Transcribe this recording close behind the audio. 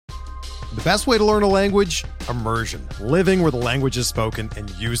The best way to learn a language? Immersion. Living where the language is spoken and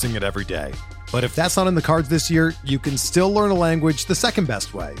using it every day. But if that's not in the cards this year, you can still learn a language the second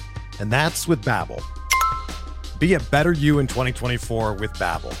best way, and that's with Babbel. Be a better you in 2024 with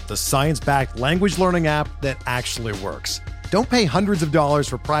Babbel, the science-backed language learning app that actually works. Don't pay hundreds of dollars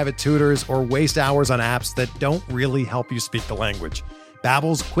for private tutors or waste hours on apps that don't really help you speak the language.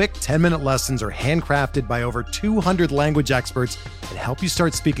 Babbel's quick 10-minute lessons are handcrafted by over 200 language experts and help you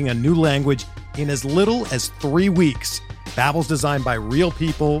start speaking a new language in as little as 3 weeks. Babbel's designed by real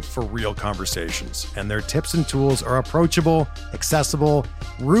people for real conversations, and their tips and tools are approachable, accessible,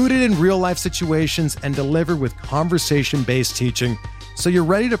 rooted in real-life situations, and delivered with conversation-based teaching, so you're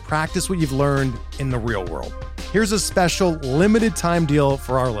ready to practice what you've learned in the real world. Here's a special limited-time deal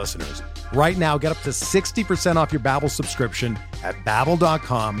for our listeners. Right now, get up to 60% off your Babbel subscription at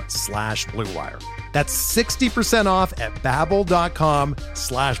babbel.com/Blue Wire. That's 60% off at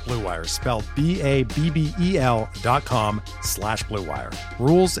babbel.com/Blue Wire, spelled BABBEL.com/Blue Wire.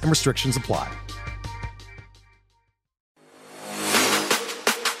 Rules and restrictions apply.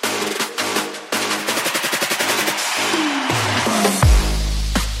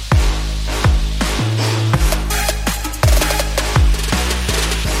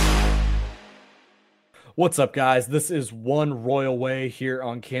 What's up, guys? This is One Royal Way here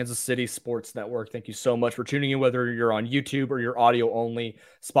on Kansas City Sports Network. Thank you so much for tuning in, whether you're on YouTube or you're audio only,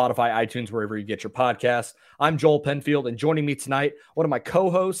 Spotify, iTunes, wherever you get your podcasts. I'm Joel Penfield, and joining me tonight, one of my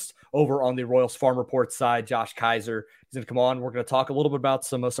co-hosts over on the Royals Farm Report side, Josh Kaiser. He's going to come on. We're going to talk a little bit about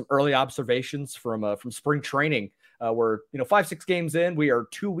some early observations from spring training. We're 5-6 games in. We are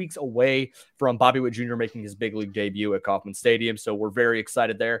 2 weeks away from Bobby Witt Jr. making his big league debut at Kauffman Stadium, so we're very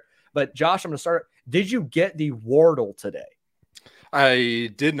excited there. But Josh, I'm going to start. Did you get the Wardle today?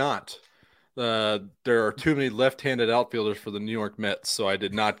 I did not. There are too many left-handed outfielders for the New York Mets, so I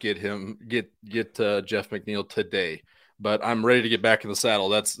did not get Jeff McNeil today. But I'm ready to get back in the saddle.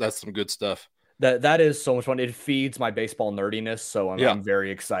 That's some good stuff. That is so much fun. It feeds my baseball nerdiness, so I'm very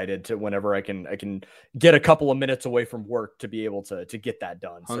excited to whenever I can get a couple of minutes away from work to be able to get that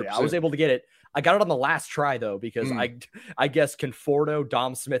done. So yeah, I was able to get it. I got it on the last try though, because I guess Conforto,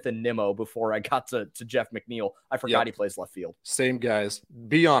 Dom Smith, and Nimmo before I got to Jeff McNeil. I forgot he plays left field. Same guys.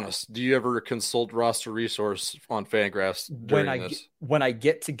 Be honest. Do you ever consult roster resource on Fangraphs during this? When I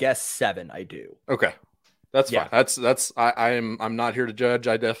get to guess 7, I do. Okay. That's fine. I'm not here to judge.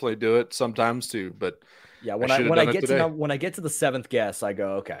 I definitely do it sometimes too, but yeah, when I get to the 7th guess, I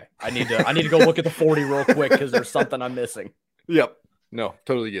go, okay, I need to go look at the 40 real quick because there's something I'm missing. Yep. No,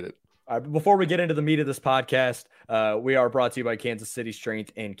 totally get it. All right, before we get into the meat of this podcast, we are brought to you by Kansas City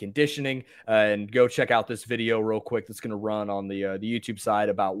Strength and Conditioning, and go check out this video real quick that's going to run on the YouTube side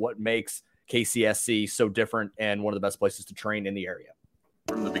about what makes KCSC so different and one of the best places to train in the area.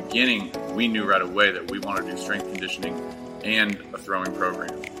 From the beginning, we knew right away that we wanted to do strength conditioning and a throwing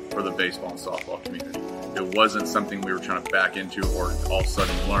program for the baseball and softball community. It wasn't something we were trying to back into or all of a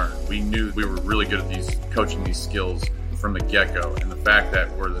sudden learn. We knew we were really good at coaching these skills from the get-go, and the fact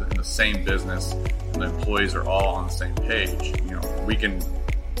that we're in the same business and the employees are all on the same page, we can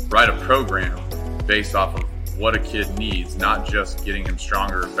write a program based off of what a kid needs, not just getting him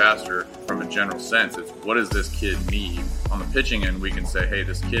stronger or faster from a general sense. It's what does this kid need? On the pitching end, we can say, hey,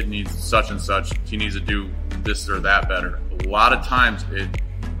 this kid needs such and such. He needs to do this or that better. A lot of times it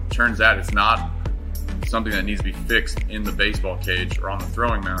turns out it's not something that needs to be fixed in the baseball cage or on the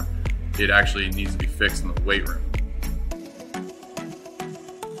throwing mound. It actually needs to be fixed in the weight room.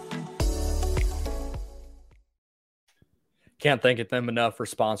 Can't thank them enough for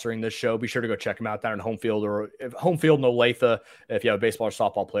sponsoring this show. Be sure to go check them out down in Homefield or Homefield in Olathe if you have a baseball or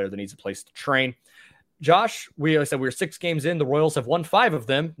softball player that needs a place to train. Josh, we were 6 games in. The Royals have won 5 of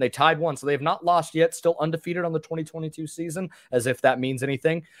them. They tied 1, so they have not lost yet. Still undefeated on the 2022 season, as if that means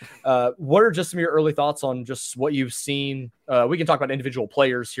anything. What are just some of your early thoughts on just what you've seen? We can talk about individual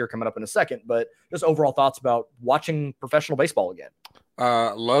players here coming up in a second, but just overall thoughts about watching professional baseball again.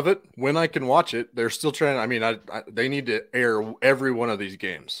 Love it when I can watch it. They're still trying. They need to air every one of these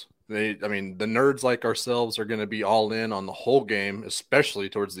games. The nerds like ourselves are going to be all in on the whole game, especially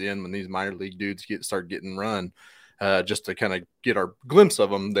towards the end when these minor league dudes start getting run, just to kind of get our glimpse of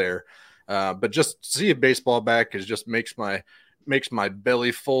them there. But just to see a baseball back just makes my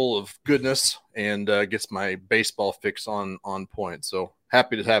belly full of goodness and gets my baseball fix on point. So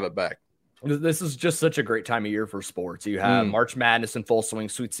happy to have it back. This is just such a great time of year for sports. You have March Madness in full swing.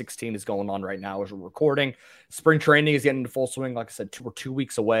 Sweet 16 is going on right now as we're recording. Spring training is getting into full swing. Like I said, we're 2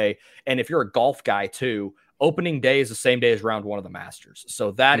 weeks away. And if you're a golf guy too, Opening day is the same day as round one of the Masters.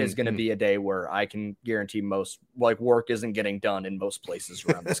 So that is going to be a day where I can guarantee most work isn't getting done in most places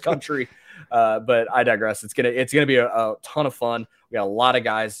around this country. But I digress. It's going to be a ton of fun. We got a lot of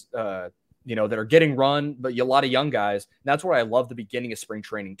guys, that are getting run, but a lot of young guys. And that's where I love the beginning of spring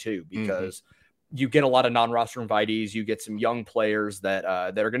training too, because you get a lot of non-roster invitees. You get some young players that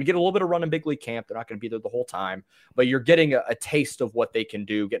are going to get a little bit of run in big league camp. They're not going to be there the whole time, but you're getting a taste of what they can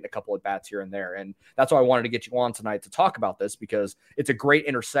do, getting a couple of bats here and there. And that's why I wanted to get you on tonight to talk about this, because it's a great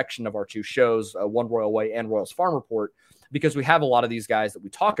intersection of our two shows, One Royal Way and Royals Farm Report, because we have a lot of these guys that we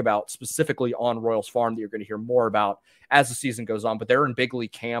talk about specifically on Royals Farm that you're going to hear more about as the season goes on. But they're in big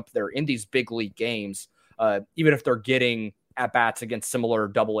league camp. They're in these big league games, even if they're getting at bats against similar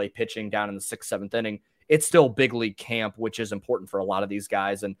double-A pitching down in the 6th, 7th inning. It's still big league camp, which is important for a lot of these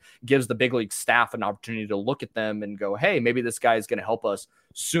guys and gives the big league staff an opportunity to look at them and go, hey, maybe this guy is going to help us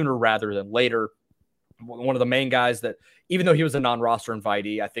sooner rather than later. One of the main guys that, even though he was a non-roster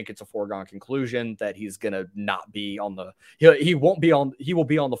invitee, I think it's a foregone conclusion that he's going to not be on the, he will be on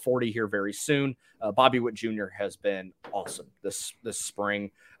the 40 here very soon. Bobby Witt Jr. has been awesome this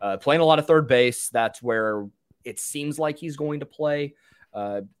spring, playing a lot of third base. That's where it seems like he's going to play.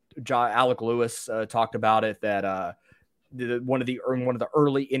 Alec Lewis talked about it, that one of the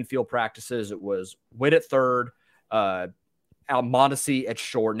early infield practices, it was Witt at third, Mondesi at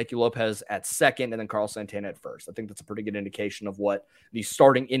short, Nicky Lopez at second, and then Carlos Santana at first. I think that's a pretty good indication of what the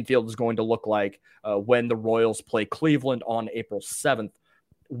starting infield is going to look like when the Royals play Cleveland on April 7th.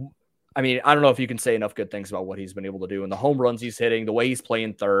 I mean, I don't know if you can say enough good things about what he's been able to do and the home runs he's hitting, the way he's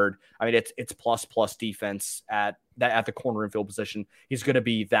playing third. I mean, it's plus defense at the corner infield position. He's going to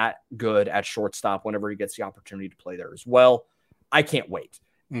be that good at shortstop whenever he gets the opportunity to play there as well. I can't wait.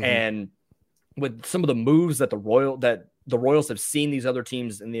 And with some of the moves that the Royals have seen these other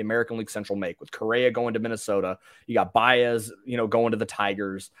teams in the American League Central make, with Correa going to Minnesota, you got Baez, going to the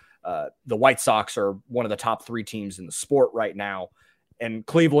Tigers. The White Sox are one of the top 3 teams in the sport right now. And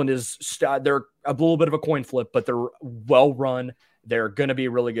Cleveland they're a little bit of a coin flip, but they're well run. They're going to be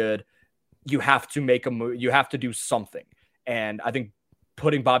really good. You have to make a move. You have to do something. And I think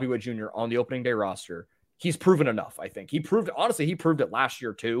putting Bobby Witt Jr. on the opening day roster, he's proven enough. I think he proved it last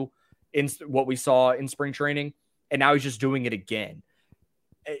year too, in what we saw in spring training. And now he's just doing it again.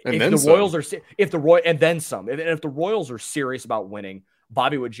 And if the Royals are serious about winning,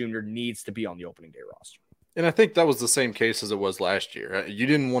 Bobby Witt Jr. needs to be on the opening day roster. And I think that was the same case as it was last year. You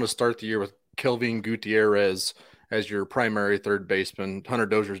didn't want to start the year with Kelvin Gutierrez as your primary third baseman. Hunter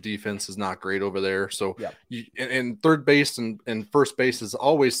Dozier's defense is not great over there. So and third base and first base is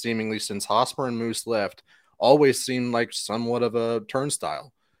always, seemingly since Hosmer and Moose left, always seemed like somewhat of a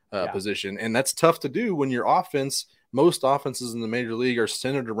turnstile position. And that's tough to do when your offense, most offenses in the major league, are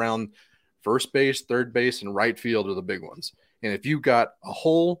centered around first base, third base, and right field are the big ones. And if you've got a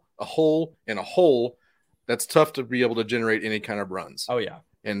hole, and a hole, that's tough to be able to generate any kind of runs. Oh, yeah.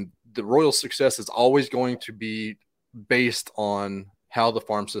 And the Royals' success is always going to be based on how the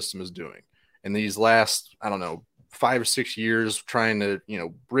farm system is doing. And these last, 5 or 6 years trying to,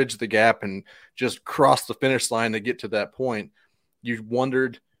 bridge the gap and just cross the finish line to get to that point, you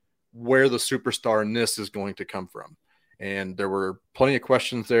wondered where the superstar-ness is going to come from. And there were plenty of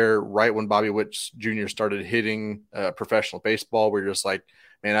questions there right when Bobby Witt Jr. started hitting professional baseball, where you're just like,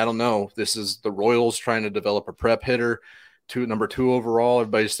 man, I don't know. This is the Royals trying to develop a prep hitter, number 2 overall.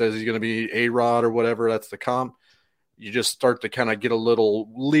 Everybody says he's going to be A-Rod or whatever. That's the comp. You just start to kind of get a little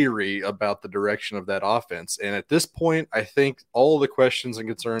leery about the direction of that offense. And at this point, I think all the questions and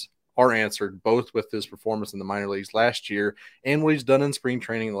concerns are answered, both with his performance in the minor leagues last year and what he's done in spring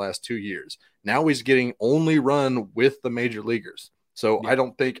training the last 2 years. Now he's getting only run with the major leaguers. So I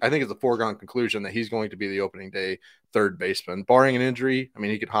think it's a foregone conclusion that he's going to be the opening day third baseman, barring an injury. I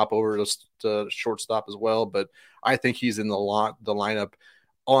mean, he could hop over to shortstop as well, but I think he's in the lineup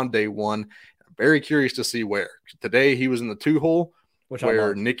on day one. I'm very curious to see where. Today he was in the 2-hole,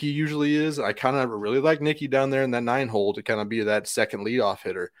 where Nicky usually is. I kind of really like Nicky down there in that 9-hole to kind of be that second leadoff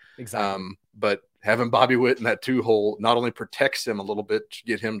hitter. Exactly. But having Bobby Witt in that 2-hole not only protects him a little bit to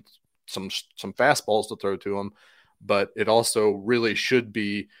get him some fastballs to throw to him, but it also really should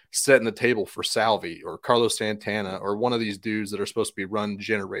be setting the table for Salvi or Carlos Santana or one of these dudes that are supposed to be run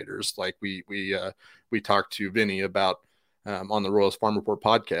generators, like we talked to Vinny about on the Royals Farm Report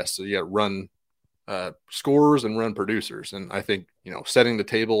podcast. So you got run scorers and run producers, and I think setting the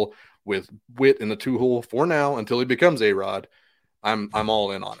table with Witt in the 2-hole for now until he becomes A-Rod, I'm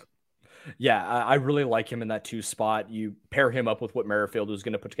all in on it. Yeah, I really like him in that 2 spot. You pair him up with Whit Merrifield, who's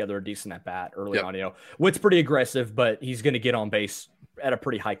going to put together a decent at bat early on. Witt's pretty aggressive, but he's going to get on base at a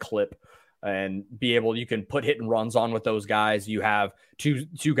pretty high clip. and you can put hit and runs on with those guys. You have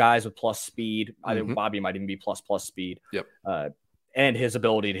two guys with plus speed. I think Bobby might even be plus speed. Yep. And his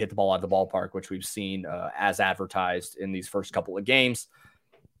ability to hit the ball out of the ballpark, which we've seen as advertised in these first couple of games.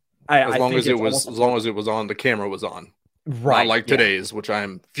 As long as it was on, the camera was on. Right. Not like today's, which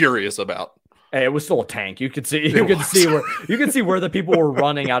I'm furious about. Hey, it was still a tank. You could see where the people were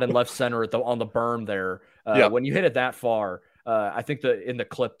running out in left center on the berm there. When you hit it that far, I think in the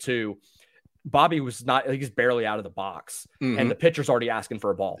clip too, Bobby was he's barely out of the box, and the pitcher's already asking for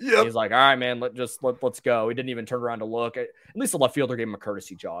a ball. Yep. He's like, all right, man, let's go. He didn't even turn around to look. At least the left fielder gave him a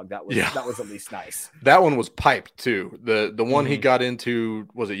courtesy jog. That was at least nice. That one was piped too. The one he got into,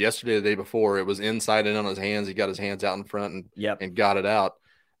 was it yesterday or the day before? It was inside in on his hands. He got his hands out in front and got it out.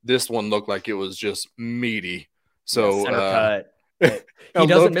 This one looked like it was just meaty. So center cut. He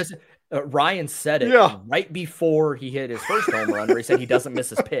doesn't miss it. Ryan said it right before he hit his first home run, where he said he doesn't miss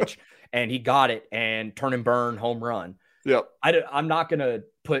his pitch, and he got it and turn and burn home run. Yep. I'm not going to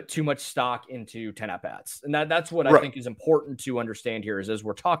put too much stock into 10 at-bats. And that's what I think is important to understand here is as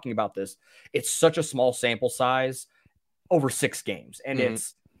we're talking about this, it's such a small sample size over 6 games, and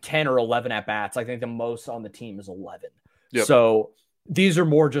it's 10 or 11 at-bats. I think the most on the team is 11. Yep. So these are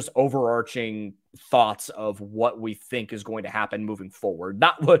more just overarching thoughts of what we think is going to happen moving forward.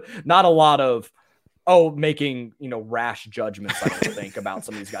 Not a lot of making rash judgments. I don't think about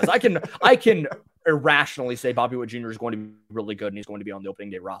some of these guys. I can irrationally say Bobby Witt Jr. is going to be really good and he's going to be on the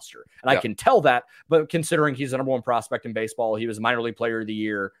opening day roster, and I can tell that. But considering he's the number 1 prospect in baseball, he was minor league player of the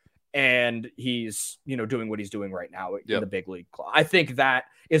year, and he's doing what he's doing right now in the big league club. I think that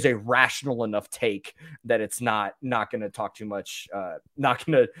is a rational enough take that it's not going to talk too much, not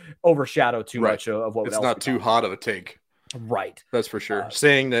going to overshadow too much of what it's not too hot of a take. Right. That's for sure.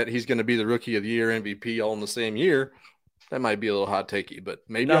 Saying that he's going to be the rookie of the year, MVP all in the same year, that might be a little hot takey, but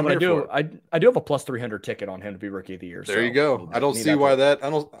maybe I do have a plus 300 ticket on him to be rookie of the year. There you go. I don't see why that.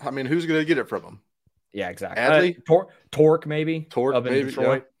 I mean, who's going to get it from him? Yeah, exactly. Adley? Torque maybe. Torque maybe.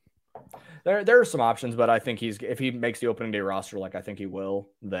 Detroit. There are some options, but I think if he makes the opening day roster, like I think he will,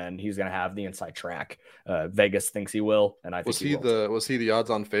 then he's going to have the inside track. Vegas thinks he will, and I think was he the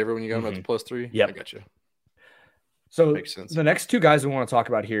odds-on favorite when you got him at the plus 3? Yeah, I got you. So the next 2 guys we want to talk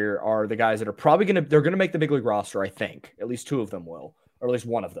about here are the guys that are probably going to make the big league roster. I think at least 2 of them will, or at least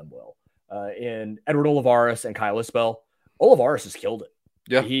one of them will. In Edward Olivares and Kyle Isbell. Olivares has killed it.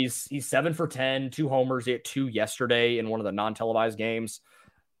 Yeah, he's 7 for 10, 2 homers. He had 2 yesterday in one of the non-televised games.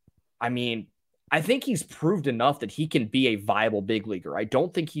 I mean, I think he's proved enough that he can be a viable big leaguer. I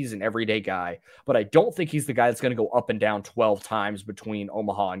don't think he's an everyday guy, but I don't think he's the guy that's going to go up and down 12 times between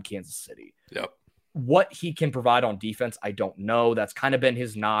Omaha and Kansas City. Yep. What he can provide on defense, I don't know. That's kind of been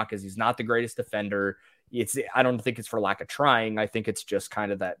his knock, is he's not the greatest defender. I don't think it's for lack of trying. I think it's just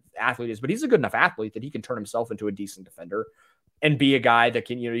kind of that athlete is, but he's a good enough athlete that he can turn himself into a decent defender and be a guy that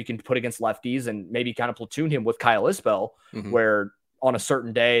can, you can put against lefties and maybe kind of platoon him with Kyle Isbell, where on a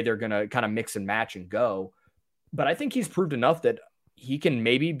certain day, they're going to kind of mix and match and go. But I think he's proved enough that he can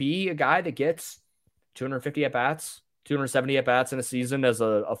maybe be a guy that gets 250 at-bats, 270 at-bats in a season as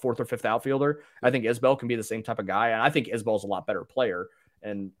a 4th or 5th outfielder. I think Isbell can be the same type of guy, and I think Isbell's a lot better player.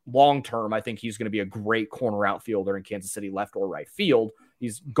 And long-term, I think he's going to be a great corner outfielder in Kansas City, left or right field.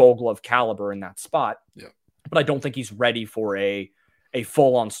 He's Gold Glove caliber in that spot. Yeah. But I don't think he's ready for a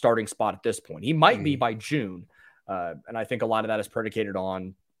full-on starting spot at this point. He might be by June. And I think a lot of that is predicated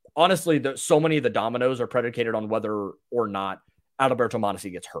on, honestly, so many of the dominoes are predicated on whether or not Adalberto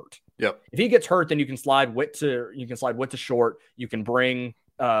Mondesi gets hurt. Yep. If he gets hurt, then you can slide Witt to short. You can bring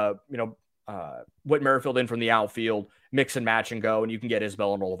Whit Merrifield in from the outfield, mix and match and go, and you can get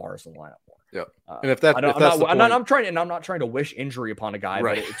Isbell and Olivares in the lineup more. Yep. And I'm not trying to wish injury upon a guy,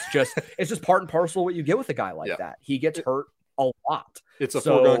 but it's just part and parcel what you get with a guy like that. He gets hurt a lot. It's a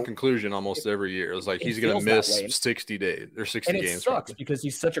foregone conclusion almost every year. It's like he's going to miss 60 days or 60 games. It sucks because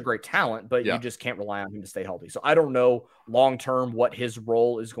he's such a great talent, but you just can't rely on him to stay healthy. So I don't know long-term what his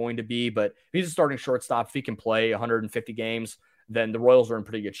role is going to be, but if he's a starting shortstop, if he can play 150 games, then the Royals are in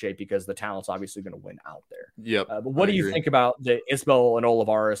pretty good shape because the talent's obviously going to win out there. Yep. But what do you think about the Isbell and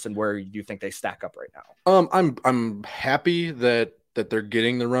Olivares and where do you think they stack up right now? I'm happy that they're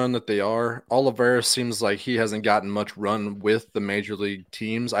getting the run that they are. Olivares seems like he hasn't gotten much run with the major league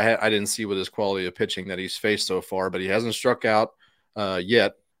teams. I didn't see with his quality of pitching that he's faced so far, but he hasn't struck out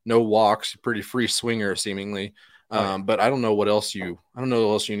yet. No walks, pretty free swinger seemingly. But I don't know what else you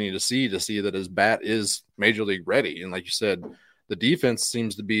need to see that his bat is major league ready. And like you said, the defense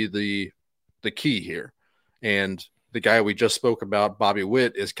seems to be the key here. And the guy we just spoke about, Bobby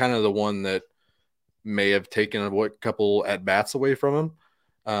Witt, is kind of the one that may have taken a couple at bats away from him.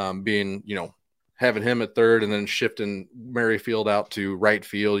 being, having him at third and then shifting Merrifield out to right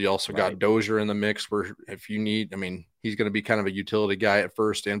field. You also got Dozier in the mix where if you need, he's going to be kind of a utility guy at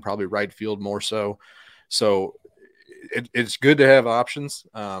first and probably right field more so. So it's good to have options.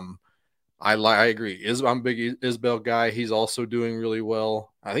 I agree. I'm a big Isbell guy. He's also doing really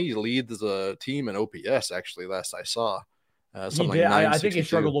well. I think he leads the team in OPS actually last I saw. Like I think he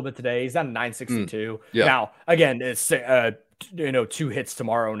struggled a little bit today. He's down 962. Yeah. Now, again, it's 2 hits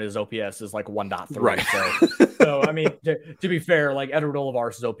tomorrow and his OPS is like 1.3. Right. So to be fair, like Edward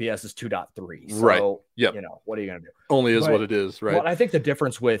Olivares' OPS is 2.3. So, right. Yep. What are you going to do? Only is what it is, right? Well, I think the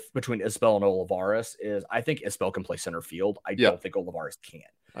difference between Isbell and Olivares is I think Isbell can play center field. I don't think Olivares can.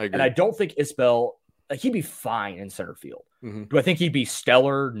 I agree. And I don't think Isbell, he'd be fine in center field. Mm-hmm. Do I think he'd be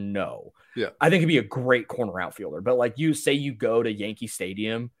stellar? No. Yeah. I think he'd be a great corner outfielder. But like you go to Yankee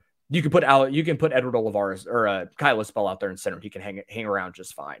Stadium, you can put Edward Olivares or Kyle Isbell out there in center. He can hang around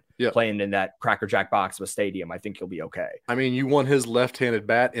just fine. Yeah. Playing in that Cracker Jack box of a stadium, I think he'll be okay. You want his left-handed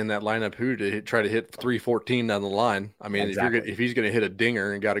bat in that lineup to try to hit 314 down the line. Exactly. If he's going to hit a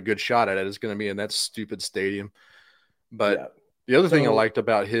dinger and got a good shot at it, it's going to be in that stupid stadium. But the other thing I liked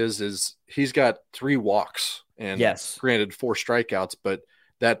about his is he's got 3 walks and granted 4 strikeouts, but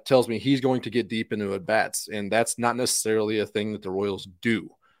that tells me he's going to get deep into at bats, and that's not necessarily a thing that the Royals do.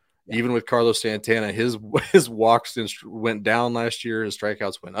 Yeah. Even with Carlos Santana, his walks went down last year. His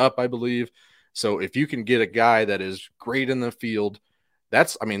strikeouts went up, I believe. So if you can get a guy that is great in the field,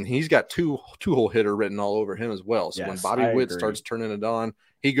 he's got two-hole hitter written all over him as well. So when Bobby Witt starts turning it on,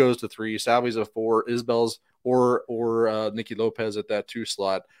 he goes to 3. Salvi's a 4. Isbell's or Nicky Lopez at that 2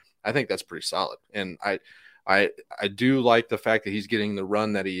 slot. I think that's pretty solid. And I do like the fact that he's getting the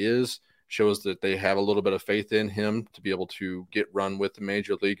run that he is. Shows that they have a little bit of faith in him to be able to get run with the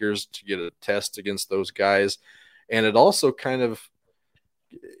major leaguers, to get a test against those guys. And it also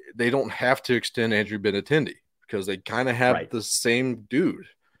they don't have to extend Andrew Benintendi because they kind of have the same dude.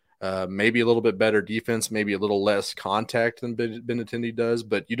 Maybe a little bit better defense, maybe a little less contact than Benintendi does,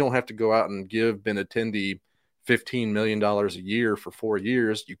 but you don't have to go out and give Benintendi $15 million a year for 4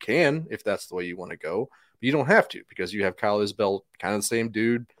 years. You can, if that's the way you want to go, but you don't have to because you have Kyle Isbell, kind of the same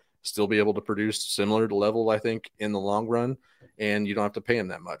dude, still be able to produce similar to level, I think, in the long run, and you don't have to pay him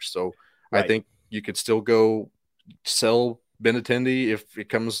that much. So I think you could still go sell Benintendi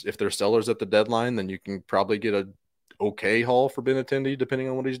if they're sellers at the deadline, then you can probably get a okay haul for Benintendi depending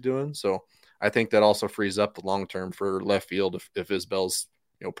on what he's doing. So I think that also frees up the long term for left field if Isbell's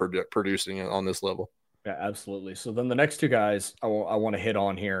producing on this level. Yeah, absolutely. So then the next 2 guys I want to hit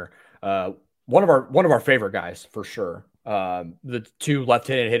on here. One of our favorite guys for sure. The 2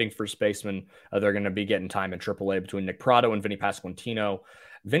 left-handed hitting first basemen, they're going to be getting time in AAA between Nick Pratto and Vinny Pasquantino.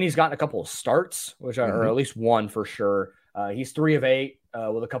 Vinny's gotten a couple of starts, or at least one for sure. He's 3 of 8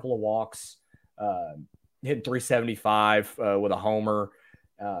 with a couple of walks, hitting 375 with a homer.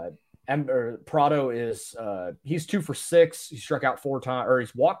 Pratto is he's 2 for 6. He struck out 4 times, or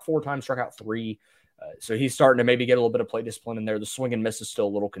he's walked 4 times, struck out 3. So he's starting to maybe get a little bit of play discipline in there. The swing and miss is still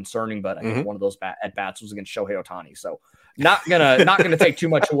a little concerning, but I think one of those at bats was against Shohei Ohtani. So not gonna take too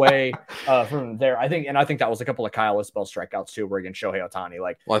much away from there. I think that was a couple of Kyle Isbell strikeouts too, where against Shohei Ohtani.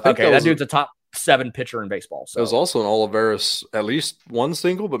 That dude's a top 7 pitcher in baseball. So it was also an Olivares, at least 1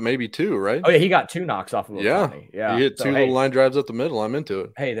 single, but maybe 2, right? Oh yeah, he got 2 knocks off of Ohtani. Yeah, he hit 2 little line drives up the middle. I'm into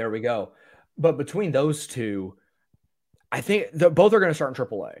it. Hey, there we go. But between those 2, I think both are going to start in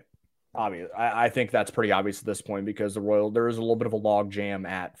AAA. Obvious. I think that's pretty obvious at this point because there is a little bit of a log jam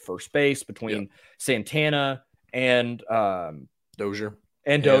at first base between Santana and Dozier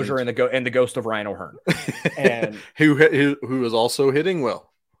and the ghost of Ryan O'Hearn, and who is also hitting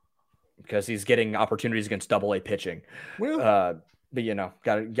well because he's getting opportunities against Double-A pitching. Well, but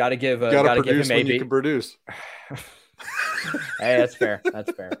gotta give produce him when you can produce. Hey, that's fair.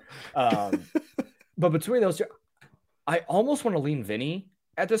 That's fair. But between those 2, I almost want to lean Vinny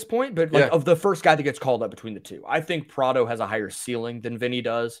at this point, but of the first guy that gets called up between the 2, I think Pratto has a higher ceiling than Vinny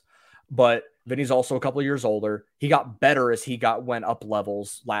does, but Vinny's also a couple of years older. He got better as he went up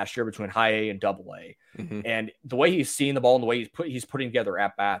levels last year between high A and Double A, and the way he's seeing the ball and the way he's putting together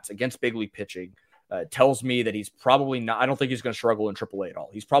at bats against big league pitching tells me that he's probably not. I don't think he's going to struggle in AAA at all.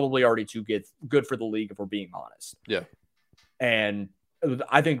 He's probably already too good for the league if we're being honest. Yeah, and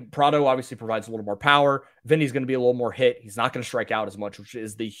I think Pratto obviously provides a little more power. Vinny's going to be a little more hit. He's not going to strike out as much, which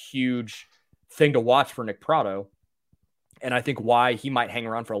is the huge thing to watch for Nick Pratto. And I think why he might hang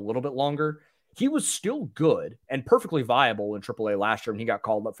around for a little bit longer. He was still good and perfectly viable in AAA last year when he got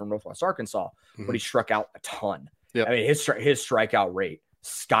called up from Northwest Arkansas, but he struck out a ton. Yep. I mean, his strikeout rate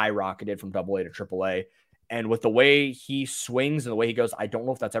skyrocketed from Double-A to AAA. And with the way he swings and the way he goes, I don't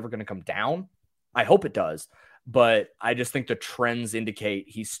know if that's ever going to come down. I hope it does. But I just think the trends indicate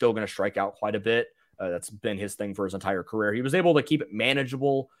he's still going to strike out quite a bit. That's been his thing for his entire career. He was able to keep it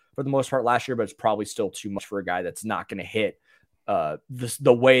manageable for the most part last year, but it's probably still too much for a guy that's not going to hit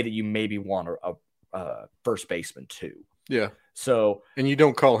the way that you maybe want a first baseman to. Yeah. So, and you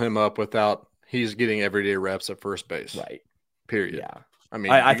don't call him up without he's getting everyday reps at first base. Right. Period. Yeah. I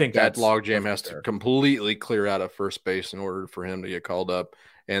mean, I think that that's logjam has to completely clear out of first base in order for him to get called up.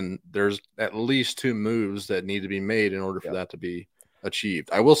 And there's at least 2 moves that need to be made in order for that to be achieved.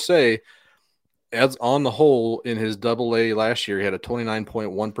 I will say, as on the whole, in his AA last year, he had a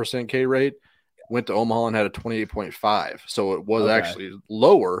 29.1% K rate, went to Omaha and had a 28.5. So it was actually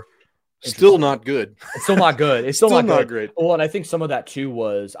lower. Still not good. It's still not good. It's still not great. Well, and I think some of that too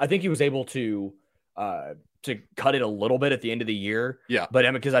was, I think he was able to cut it a little bit at the end of the year. Yeah.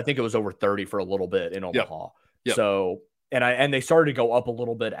 But because I think it was over 30 for a little bit in Omaha. Yep. So, and they started to go up a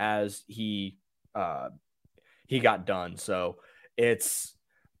little bit as he got done. So he's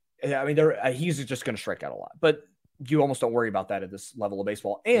just going to strike out a lot, but you almost don't worry about that at this level of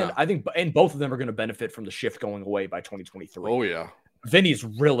baseball. And I think, and both of them are going to benefit from the shift going away by 2023. Oh yeah. Vinny's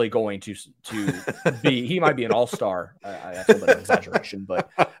really going to be, he might be an all-star. That's a little bit of an exaggeration, but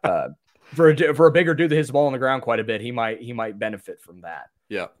for a bigger dude that hits the ball on the ground quite a bit, he might benefit from that.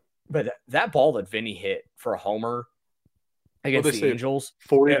 Yeah. But that ball that Vinny hit for a homer against the Angels,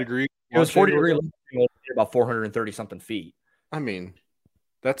 40 degrees. It was 40 degrees, about 430 something feet. I mean,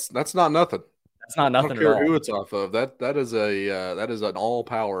 that's not nothing. That's not nothing I don't care at all. who it's off of. That is an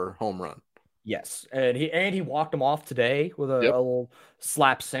all-power home run. Yes, and he walked him off today with a little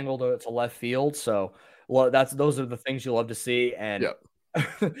slap single to left field. So, well, those are the things you love to see. And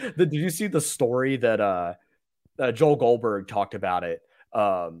did you see the story that Joel Goldberg talked about it?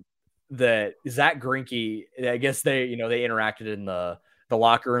 That Zach Greinke, I guess they interacted in the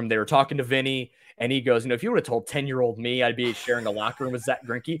locker room. They were talking to Vinny, and he goes, if you would have told 10-year-old me I'd be sharing a locker room with Zach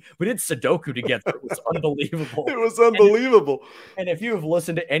Greinke, we did Sudoku together. It was unbelievable. It was unbelievable. And if you have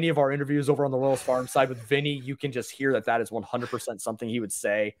listened to any of our interviews over on the Royals farm side with Vinny, you can just hear that is 100% something he would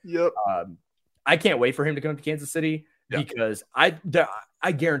say. Yep. I can't wait for him to come to Kansas City because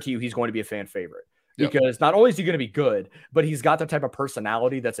I guarantee you he's going to be a fan favorite. Because not only is he going to be good, but he's got the type of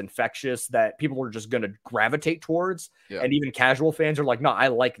personality that's infectious that people are just going to gravitate towards. Yeah. And even casual fans are like, no, I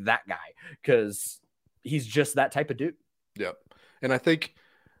like that guy because he's just that type of dude. Yeah. And I think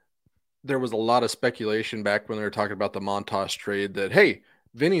there was a lot of speculation back when they were talking about the Montas trade that, hey,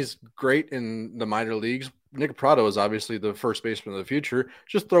 Vinny's great in the minor leagues. Nick Prado is obviously the first baseman of the future.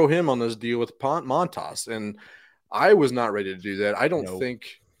 Just throw him on this deal with Montas. And I was not ready to do that. I don't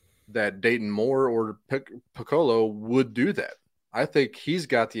think that Dayton Moore or Piccolo would do that. I think he's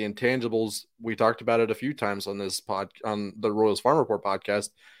got the intangibles. We talked about it a few times on this on the Royals Farm Report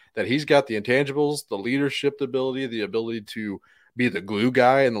podcast, that he's got the intangibles, the leadership ability, the ability to be the glue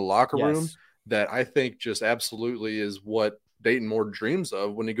guy in the locker room that I think just absolutely is what Dayton Moore dreams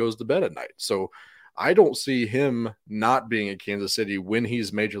of when he goes to bed at night. So I don't see him not being in Kansas City when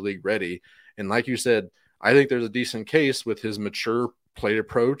he's major league ready. And like you said, I think there's a decent case with his mature plate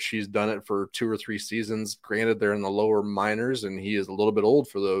approach. He's done it for 2 or 3 seasons. Granted, they're in the lower minors and he is a little bit old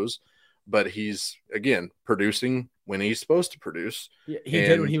for those, but he's again producing when he's supposed to produce. Yeah, he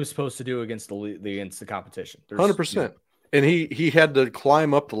did what he was supposed to do against the competition. 100%. And he had to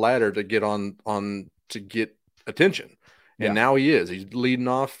climb up the ladder to get on to get attention. And now he is. He's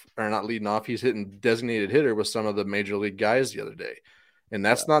he's hitting designated hitter with some of the major league guys the other day. And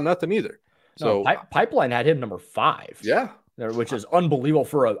that's not nothing either. So Pipeline had him number 5. Yeah. Which is unbelievable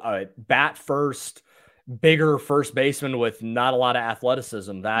for a bat first, bigger first baseman with not a lot of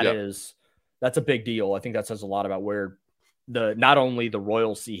athleticism. That's a big deal. I think that says a lot about where not only the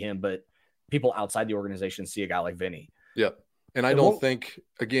Royals see him, but people outside the organization see a guy like Vinny. Yep. And I don't think,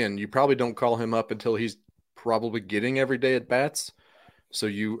 again, you probably don't call him up until he's probably getting every day at bats. So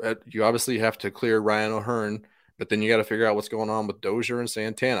you obviously have to clear Ryan O'Hearn, but then you got to figure out what's going on with Dozier and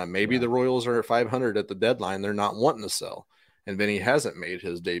Santana. Maybe the Royals are at 500 at the deadline. They're not wanting to sell. And Vinny hasn't made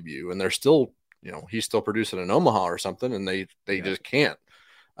his debut, and they're still, he's still producing in Omaha or something, and they just can't.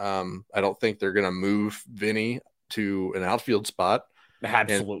 I don't think they're going to move Vinny to an outfield spot.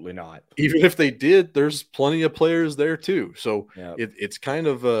 Absolutely not. Even if they did, there's plenty of players there too. So it's kind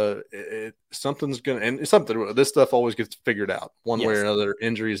of something's going to, and something, this stuff always gets figured out one way or another.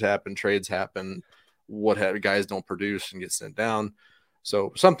 Injuries happen, trades happen, guys don't produce and get sent down.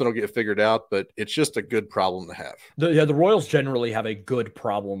 So something will get figured out, but it's just a good problem to have. The Royals generally have a good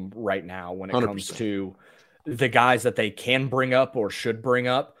problem right now when it 100%. comes to the guys that they can bring up or should bring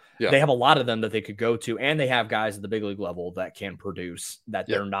up. They have a lot of them that they could go to, and they have guys at the big league level that can produce, that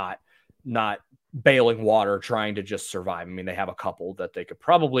they're not bailing water trying to just survive. I mean, they have a couple that they could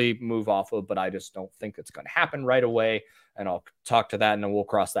probably move off of, but I just don't think it's going to happen right away. And I'll talk to that, and then we'll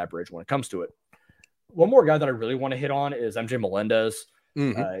cross that bridge when it comes to it. One more guy that I really want to hit on is MJ Melendez.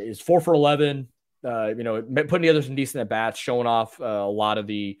 Is 4 for 11. Putting together some decent at bats, showing off a lot of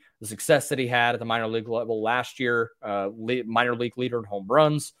the success that he had at the minor league level last year. Minor league leader in home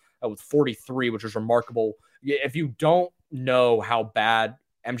runs with 43, which was remarkable. If you don't know how bad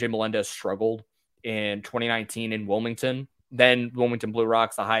MJ Melendez struggled in 2019 in Wilmington, then Wilmington Blue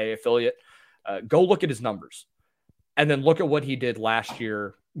Rocks, the high A affiliate, go look at his numbers, and then look at what he did last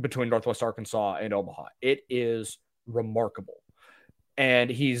year between Northwest Arkansas and Omaha. It is remarkable. And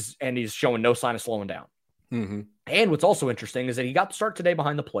he's showing no sign of slowing down. And what's also interesting is that he got to start today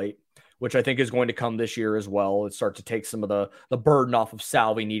behind the plate, which I think is going to come this year as well. It start to take some of the burden off of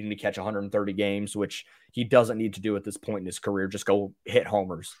Salvi needing to catch 130 games, which he doesn't need to do at this point in his career. Just go hit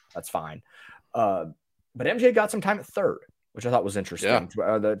homers. That's fine. But MJ got some time at third, which I thought was interesting.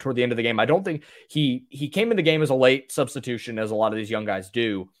 Toward the end of the game, I don't think he came in the game as a late substitution, as a lot of these young guys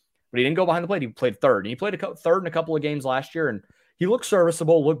do, but he didn't go behind the plate. He played third, and he played third in a couple of games last year, and he looked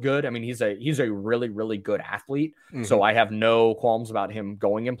serviceable, looked good. I mean, he's a really, really good athlete. So I have no qualms about him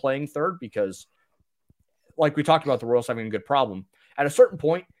going and playing third, because like we talked about the Royals having a good problem. At a certain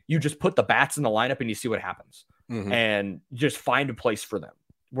point, you just put the bats in the lineup and you see what happens, and just find a place for them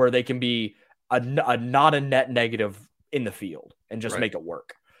where they can be not a net negative in the field and just make it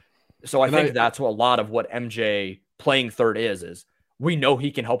work. So I think that's what a lot of what MJ playing third is we know he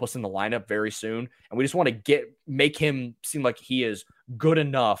can help us in the lineup very soon. And we just want to make him seem like he is good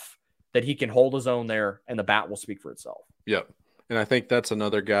enough that he can hold his own there and the bat will speak for itself. Yep. And I think that's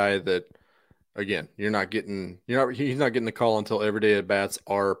another guy that, again, he's not getting the call until everyday at bats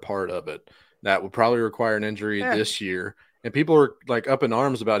are part of it. That would probably require an injury this year. And people are like up in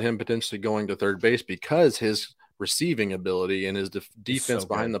arms about him potentially going to third base because his receiving ability and his defense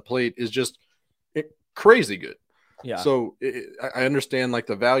behind the plate is just crazy good. Yeah. So I understand like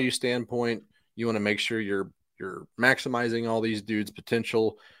the value standpoint. You want to make sure you're maximizing all these dudes'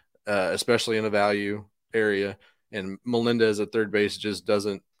 potential, especially in the value area. And Melendez at third base just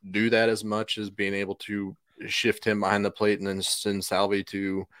doesn't do that as much as being able to shift him behind the plate and then send Salvi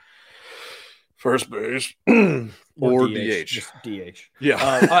to first base or DH. DH. Yeah.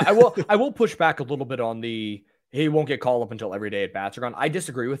 I will push back a little bit on he won't get called up until every day at bats are gone. I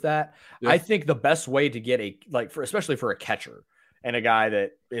disagree with that. Yeah. I think the best way to get especially for a catcher and a guy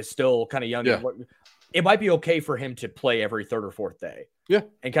that is still kind of young, it might be okay for him to play every third or fourth day. Yeah.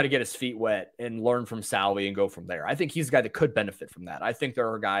 And kind of get his feet wet and learn from Salvi and go from there. I think he's a guy that could benefit from that. I think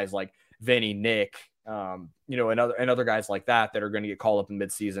there are guys like Vinny, Nick, and other guys like that are going to get called up in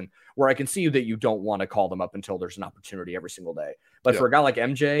midseason, where I can see that you don't want to call them up until there's an opportunity every single day. But for a guy like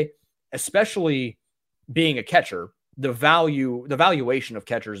MJ, especially being a catcher, the valuation of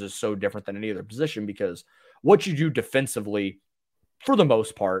catchers is so different than any other position, because what you do defensively, for the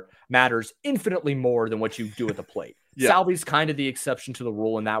most part, matters infinitely more than what you do at the plate. Salvi's kind of the exception to the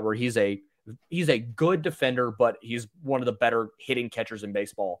rule in that, where he's a good defender, but he's one of the better hitting catchers in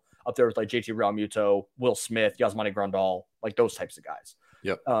baseball, up there with like JT Realmuto, Will Smith, Yasmani Grandal, like those types of guys.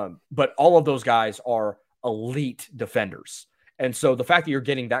 But all of those guys are elite defenders. And so the fact that you're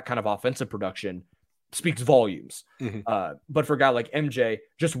getting that kind of offensive production speaks volumes. But for a guy like MJ,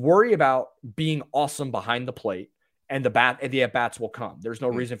 just worry about being awesome behind the plate, and the at-bats will come. There's no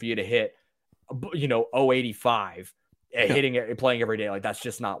reason for you to hit, 085 hitting it, playing every day. Like, that's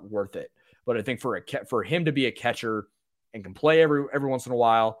just not worth it. But I think for him to be a catcher and can play every once in a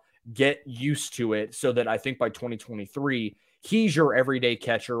while, get used to it, so that I think by 2023, he's your everyday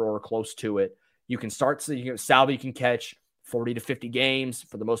catcher or close to it. You can start, Salvi can catch 40 to 50 games,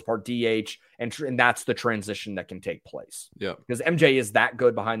 for the most part DH, and that's the transition that can take place. Yeah. Because MJ is that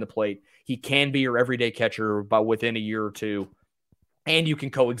good behind the plate. He can be your everyday catcher by within a year or two, and you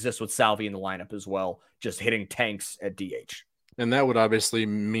can coexist with Salvi in the lineup as well, just hitting tanks at DH. And that would obviously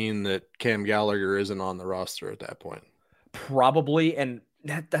mean that Cam Gallagher isn't on the roster at that point. Probably, and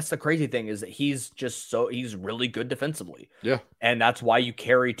that's the crazy thing, is that he's really good defensively. Yeah. And that's why you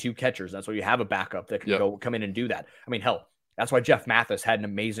carry two catchers. That's why you have a backup that can come in and do that. I mean, hell, that's why Jeff Mathis had an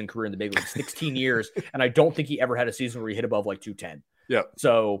amazing career in the big league, 16 years. And I don't think he ever had a season where he hit above like 210. Yeah.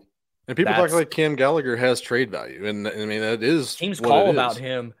 So, and people talk like Cam Gallagher has trade value. And I mean, that is teams call about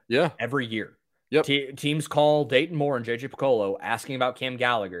him every year. Yep. Teams call Dayton Moore and JJ Piccolo asking about Cam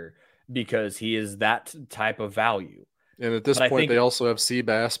Gallagher because he is that type of value. And at this point, they also have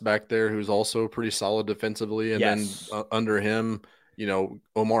Seabass back there, who's also pretty solid defensively. And then under him,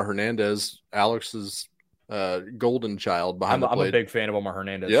 Omar Hernandez, Alex's golden child behind the plate. I'm a big fan of Omar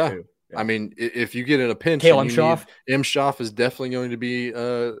Hernandez too. Yeah. I mean, if you get in a pinch, Kale Imshoff is definitely going to be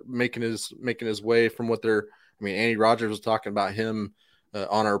making his way from what they're. I mean, Andy Rogers was talking about him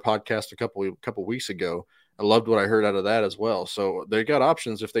on our podcast a couple weeks ago. I loved what I heard out of that as well. So they got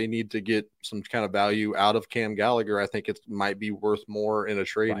options if they need to get some kind of value out of Cam Gallagher. I think it might be worth more in a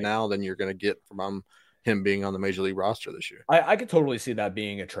trade now than you're going to get from him being on the Major League roster this year. I could totally see that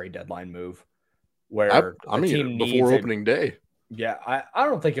being a trade deadline move where team before opening day. Yeah, I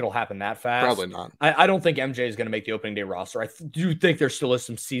don't think it'll happen that fast. Probably not. I don't think MJ is going to make the opening day roster. I do think there still is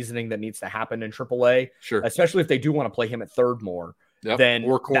some seasoning that needs to happen in AAA. Sure. Especially if they do want to play him at third more. Yep. Then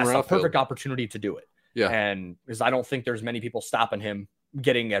or corner that's outfield. a perfect opportunity to do it. Yeah. And because I don't think there's many people stopping him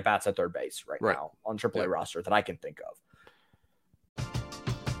getting at bats at third base right now on AAA roster that I can think of.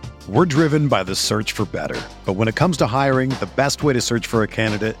 We're driven by the search for better. But when it comes to hiring, the best way to search for a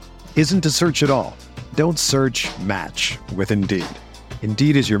candidate isn't to search at all. Don't search, match with Indeed.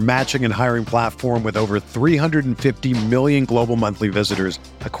 Indeed is your matching and hiring platform with over 350 million global monthly visitors,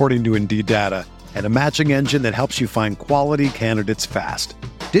 according to Indeed data, and a matching engine that helps you find quality candidates fast.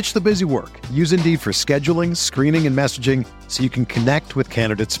 Ditch the busy work. Use Indeed for scheduling, screening, and messaging so you can connect with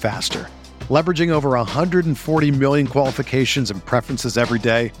candidates faster. Leveraging over 140 million qualifications and preferences every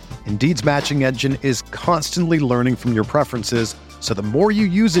day, Indeed's matching engine is constantly learning from your preferences, so the more you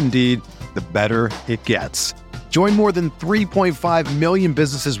use Indeed, the better it gets. Join more than 3.5 million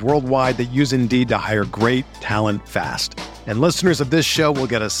businesses worldwide that use Indeed to hire great talent fast. And listeners of this show will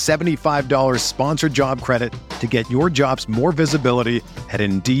get a $75 sponsored job credit to get your jobs more visibility at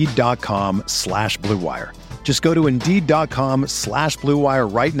Indeed.com/Blue Wire. Just go to Indeed.com/Blue Wire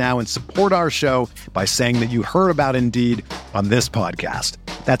right now and support our show by saying that you heard about Indeed on this podcast.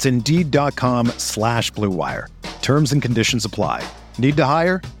 That's Indeed.com/Blue Wire. Terms and conditions apply. Need to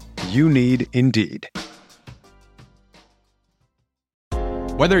hire? You need Indeed.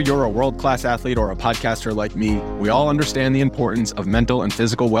 Whether you're a world-class athlete or a podcaster like me, we all understand the importance of mental and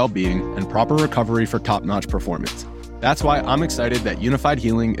physical well-being and proper recovery for top-notch performance. That's why I'm excited that Unified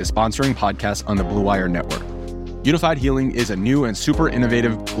Healing is sponsoring podcasts on the Blue Wire Network. Unified Healing is a new and super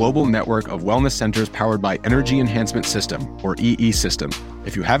innovative global network of wellness centers powered by Energy Enhancement System, or EE System.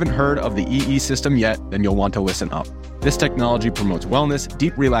 If you haven't heard of the EE System yet, then you'll want to listen up. This technology promotes wellness,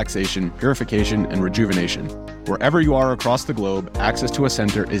 deep relaxation, purification, and rejuvenation. Wherever you are across the globe, access to a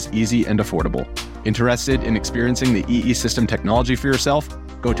center is easy and affordable. Interested in experiencing the EE System technology for yourself?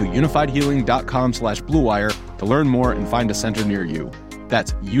 Go to unifiedhealing.com/Blue Wire to learn more and find a center near you.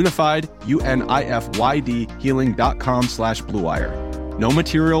 That's unified, UNIFYD, healing.com/Blue Wire. No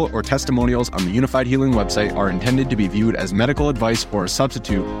material or testimonials on the Unified Healing website are intended to be viewed as medical advice or a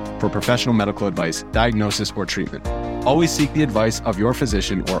substitute for professional medical advice, diagnosis, or treatment. Always seek the advice of your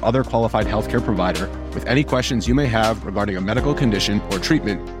physician or other qualified healthcare provider with any questions you may have regarding a medical condition or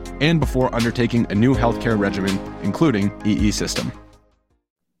treatment and before undertaking a new healthcare regimen, including EE System.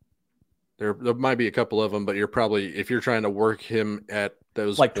 There might be a couple of them, but you're probably, if you're trying to work him at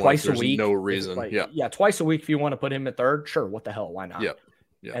those like points, twice a week, no reason. Twice a week. If you want to put him at third, sure. What the hell? Why not? Yeah.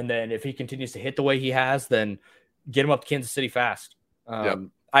 And then if he continues to hit the way he has, then get him up to Kansas City fast. Yep.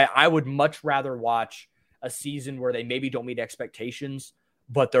 I would much rather watch a season where they maybe don't meet expectations,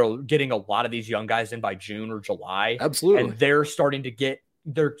 but they're getting a lot of these young guys in by June or July. Absolutely. And they're starting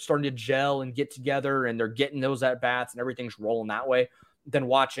to gel and get together, and they're getting those at bats and everything's rolling that way. Than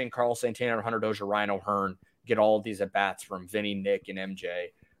watching Carlos Santana or Hunter Dozier, Ryan O'Hearn get all of these at bats from Vinny, Nick, and MJ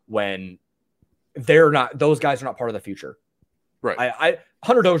when those guys are not part of the future. Right.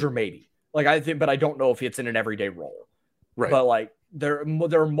 Hunter Dozier maybe, but I don't know if it's in an everyday role. Right. But there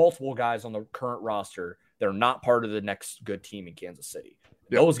are multiple guys on the current roster that are not part of the next good team in Kansas City.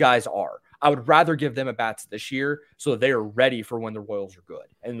 Yep. Those guys are. I would rather give them at bats this year so that they are ready for when the Royals are good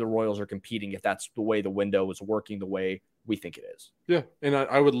and the Royals are competing, if that's the way the window is working the way we think it is. Yeah, and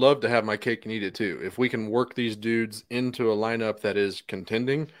I would love to have my cake and eat it too. If we can work these dudes into a lineup that is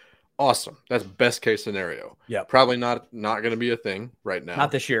contending, awesome. That's best case scenario. Yeah, probably not going to be a thing right now.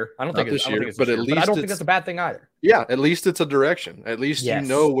 Not this year. I don't think it's but at least I don't think that's a bad thing either. Yeah, at least it's a direction. At least you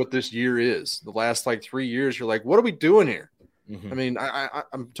know what this year is. The last 3 years, you're like, what are we doing here? Mm-hmm. I mean,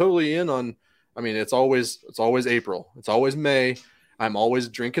 I'm totally in on. I mean, it's always April. It's always May. I'm always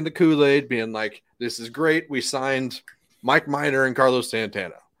drinking the Kool-Aid, being like, this is great. We signed Mike Minor and Carlos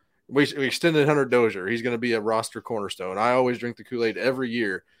Santana. We extended Hunter Dozier. He's going to be a roster cornerstone. I always drink the Kool-Aid every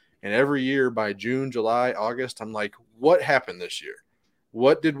year. And every year by June, July, August, I'm like, what happened this year?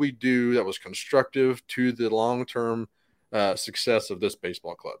 What did we do that was constructive to the long-term success of this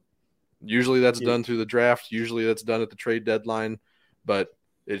baseball club? Usually that's done through the draft. Usually that's done at the trade deadline. but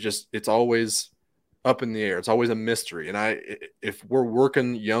it's always up in the air. It's always a mystery. And if we're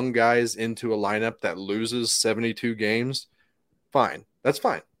working young guys into a lineup that loses 72 games, fine. That's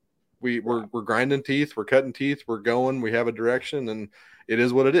fine. We're grinding teeth, we're cutting teeth, we're going, we have a direction, and it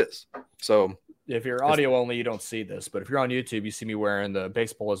is what it is. So if you're audio only, you don't see this, but if you're on YouTube, you see me wearing the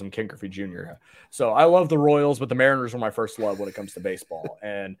Baseballism Ken Griffey Jr. So I love the Royals, but the Mariners were my first love when it comes to baseball.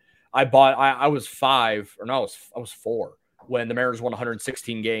 And I was 4 when the Mariners won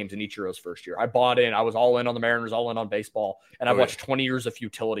 116 games in Ichiro's first year. I bought in. I was all in on the Mariners, all in on baseball, and I've watched 20 years of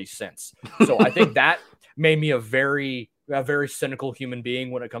futility since. So I think that made me a very cynical human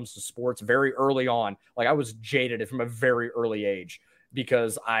being when it comes to sports very early on. Like, I was jaded from a very early age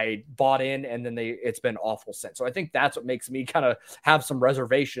because I bought in, and then it's been awful since. So I think that's what makes me kind of have some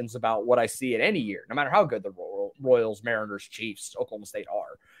reservations about what I see at any year, no matter how good the Royals, Mariners, Chiefs, Oklahoma State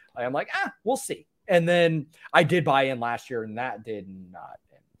are. I'm like, we'll see. And then I did buy in last year, and that did not.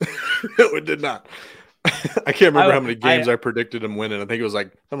 It did not. I can't remember how many games I predicted them winning. I think it was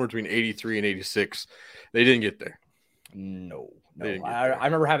like somewhere between 83 and 86. They didn't get there. No. I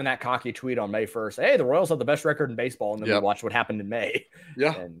remember having that cocky tweet on May 1st. Hey, the Royals have the best record in baseball, and then we watched what happened in May.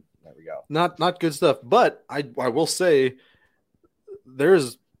 Yeah, and there we go. Not good stuff. But I will say,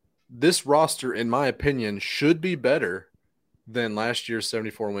 this roster, in my opinion, should be better than last year's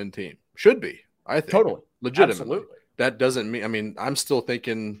 74-win team. Should be, I think. Totally. Legitimately. Absolutely. That doesn't mean – I'm still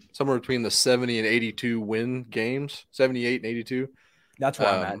thinking somewhere between the 70 and 82 win games, 78 and 82. That's where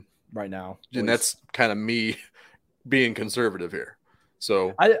I'm at right now. And that's kind of me being conservative here.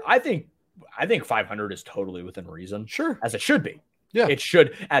 So I think 500 is totally within reason. Sure. As it should be. Yeah. It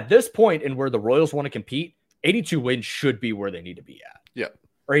should. At this point in where the Royals want to compete, 82 wins should be where they need to be at. Yeah.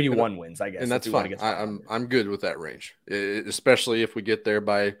 Or 81 wins, I guess. And that's fine. I'm good with that range, especially if we get there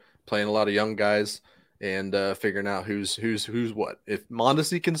by playing a lot of young guys and figuring out who's what. If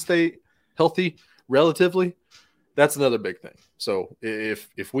Mondesi can stay healthy relatively, that's another big thing. So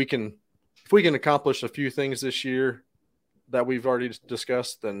if we can accomplish a few things this year that we've already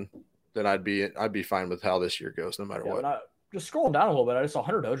discussed, then I'd be fine with how this year goes, no matter what. Just scrolling down a little bit, I just saw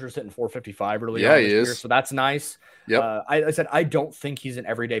Hunter Dozier's hitting 455 early on this he year, is. so that's nice. Yep. I said I don't think he's an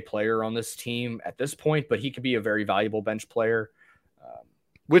everyday player on this team at this point, but he could be a very valuable bench player.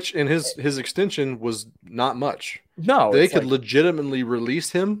 Which in his extension was not much. No, they could legitimately release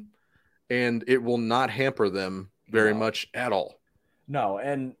him, and it will not hamper them very much at all. No,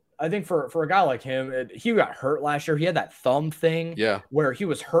 and I think for a guy like him, he got hurt last year. He had that thumb thing, where he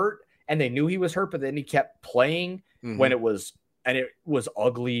was hurt, and they knew he was hurt, but then he kept playing when it was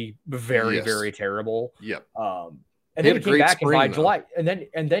ugly, very, very terrible. Yep. And then he came back by July, and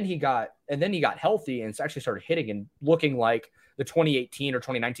then he got healthy and actually started hitting and looking like the 2018 or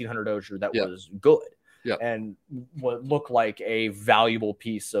 2019 Hunter Dozier that was good. And what looked like a valuable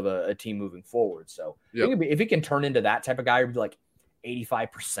piece of a team moving forward. So if he can turn into that type of guy, he'd be like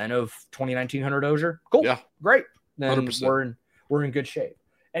 85% of 2019 Hunter Dozier. Cool. Yeah. Great. Then 100%. We're in good shape.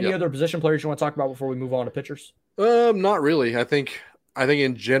 Any other position players you want to talk about before we move on to pitchers? Not really. I think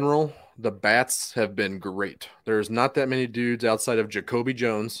in general, the bats have been great. There's not that many dudes outside of Jacoby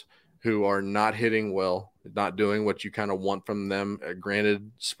Jones who are not hitting well, not doing what you kind of want from them.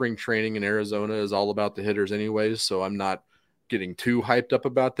 Granted, spring training in Arizona is all about the hitters anyways, so I'm not getting too hyped up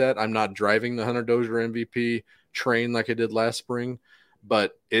about that. I'm not driving the Hunter Dozier MVP train like I did last spring,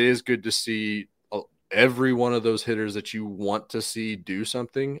 but it is good to see every one of those hitters that you want to see do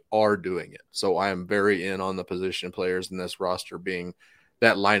something are doing it. So I am very in on the position players in this roster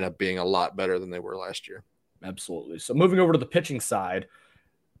that lineup being a lot better than they were last year. Absolutely. So moving over to the pitching side,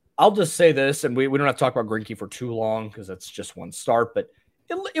 I'll just say this, and we don't have to talk about Greinke for too long because that's just one start, but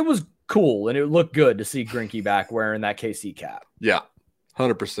it was cool and it looked good to see Greinke back wearing that KC cap. Yeah,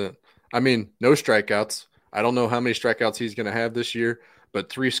 100%. I mean, no strikeouts. I don't know how many strikeouts he's going to have this year, but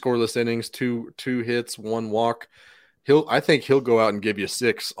 3 scoreless innings, two hits, 1 walk. I think he'll go out and give you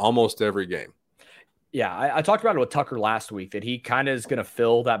 6 almost every game. Yeah, I talked about it with Tucker last week that he kind of is going to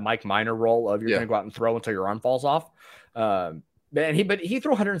fill that Mike Minor role of you're going to go out and throw until your arm falls off. But he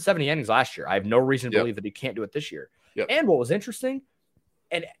threw 170 innings last year. I have no reason to believe that he can't do it this year. And what was interesting,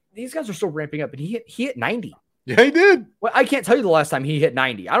 and these guys are still ramping up, and he hit 90. Yeah, he did. Well, I can't tell you the last time he hit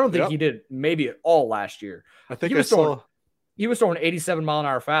 90. I don't think he did maybe at all last year. I think he was throwing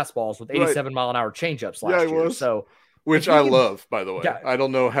 87-mile-an-hour fastballs with 87-mile-an-hour changeups last year. So, which I love, by the way. Yeah, I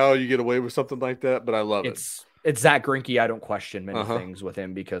don't know how you get away with something like that, but I love it. It's Zach Greinke. I don't question many things with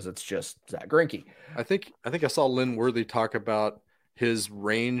him because it's just Zach Greinke. I think I saw Lynn Worthy talk about his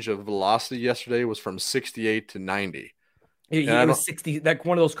range of velocity yesterday was from 68 to 90. It was 60. Like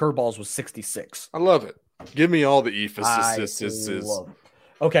one of those curveballs was 66. I love it. Give me all the emphasis.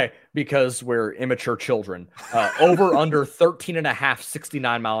 Okay, because we're immature children. Over under 13 and a half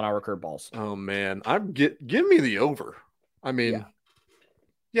 69-mile-an-hour curveballs. Oh man, give me the over. I mean,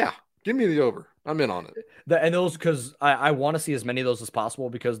 yeah, give me the over. I'm in on it. And those, because I want to see as many of those as possible,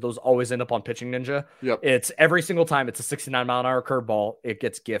 because those always end up on Pitching Ninja. Yep. It's every single time it's a 69-mile-an-hour curveball, it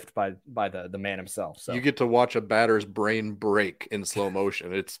gets gifted by the man himself. So you get to watch a batter's brain break in slow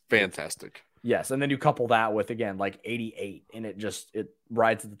motion. It's fantastic. Yes, and then you couple that with, again, like 88, and it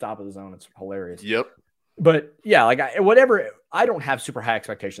rides at the top of the zone. It's hilarious. Yep. But yeah, like I don't have super high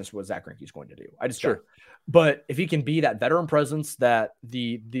expectations for what Zach Greinke's going to do. I just don't. But if he can be that veteran presence that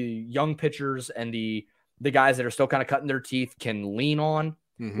the young pitchers and the guys that are still kind of cutting their teeth can lean on,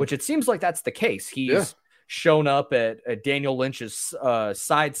 which it seems like that's the case. He's shown up at Daniel Lynch's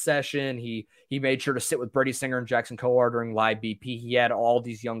side session. He made sure to sit with Brady Singer and Jackson Kowar during live BP. He had all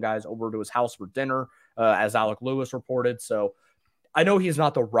these young guys over to his house for dinner, as Alec Lewis reported. So I know he's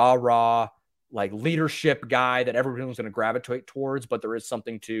not the rah-rah, like, leadership guy that everyone's going to gravitate towards, but there is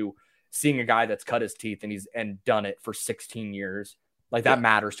something to seeing a guy that's cut his teeth and done it for 16 years. Like, that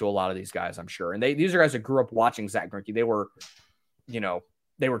matters to a lot of these guys, I'm sure. And these are guys that grew up watching Zach Greinke. They were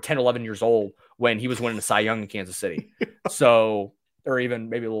 10, 11 years old when he was winning the Cy Young in Kansas City. So, or even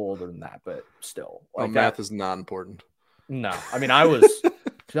maybe a little older than that, but still. Like, math is not important. No. I mean, I was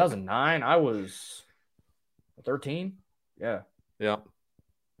 2009. I was 13. Yeah. Yeah.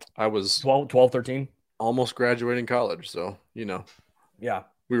 I was 12, 13. Almost graduating college. So, Yeah.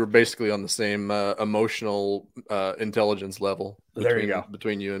 We were basically on the same emotional intelligence level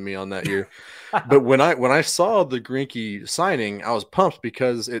between you and me on that year. But when I saw the Greinke signing, I was pumped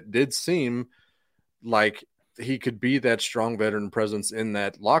because it did seem like he could be that strong veteran presence in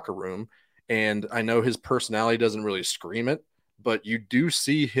that locker room. And I know his personality doesn't really scream it, but you do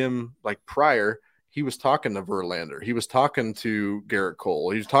see him, like, prior. He was talking to Verlander. He was talking to Garrett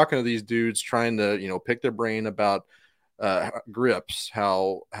Cole. He was talking to these dudes, trying to, pick their brain about grips,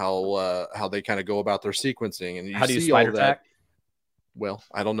 how they kind of go about their sequencing, and how do you spider tack? Well,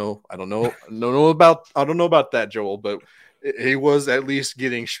 I don't know about that, Joel, but he was at least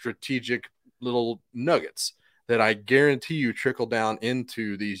getting strategic little nuggets that I guarantee you trickle down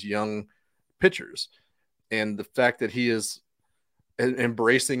into these young pitchers. And the fact that he is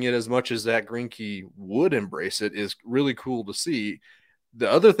embracing it as much as Zach Greinke would embrace it is really cool to see. The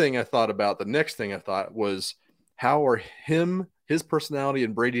next thing I thought was, how are his personality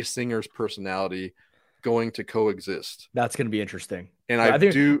and Brady Singer's personality going to coexist? That's going to be interesting. And I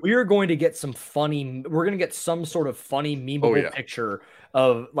think we are going to get we're going to get some sort of funny memeable picture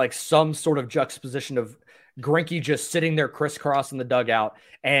of, like, some sort of juxtaposition of Greinke just sitting there crisscross in the dugout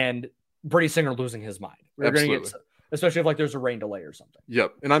and Brady Singer losing his mind. We're going to get, especially if, like, there's a rain delay or something.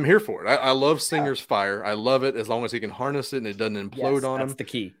 Yep. And I'm here for it. I love Singer's fire. I love it as long as he can harness it and it doesn't implode on him. That's the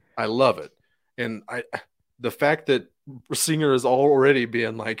key. I love it. And the fact that Singer is already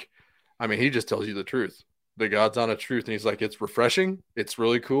being like, I mean, he just tells you the truth. The God's honest truth. And he's like, it's refreshing. It's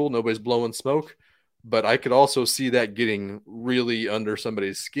really cool. Nobody's blowing smoke. But I could also see that getting really under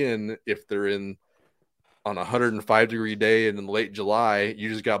somebody's skin if they're on a 105-degree day and in late July, you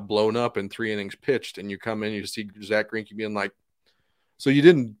just got blown up in 3 innings pitched, and you come in, you see Zach Greinke being like, so you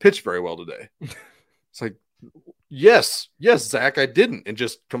didn't pitch very well today. It's like, yes, Zach, I didn't. And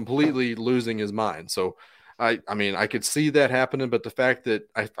just completely losing his mind. So, I mean, I could see that happening, but the fact that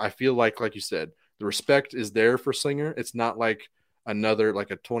I feel like you said, the respect is there for Singer. It's not like another,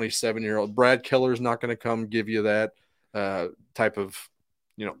 like a 27-year-old. Brad Keller's not going to come give you that type of,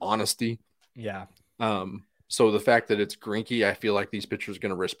 honesty. Yeah. So the fact that it's Greinke, I feel like these pitchers are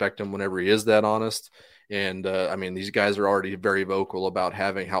going to respect him whenever he is that honest. And I mean, these guys are already very vocal about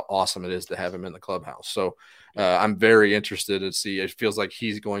how awesome it is to have him in the clubhouse. So I'm very interested to see. It feels like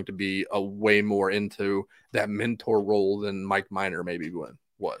he's going to be a way more into that mentor role than Mike Minor maybe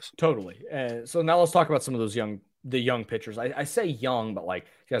was. Totally. So now let's talk about some of those the young pitchers. I say young, but, like,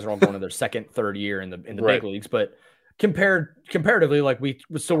 you guys are all going to their second, third year in the big leagues. But comparatively, like, we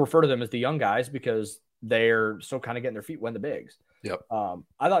would still refer to them as the young guys because they're still kind of getting their feet wet in the bigs. Yep.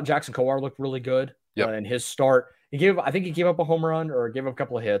 I thought Jackson Kowar looked really good in his start. I think he gave up a home run or gave up a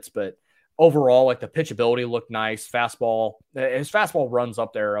couple of hits, but overall, like, the pitchability looked nice. His fastball runs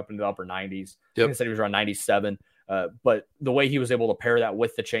up into the upper 90s. Yep. I think he said he was around 97. But the way he was able to pair that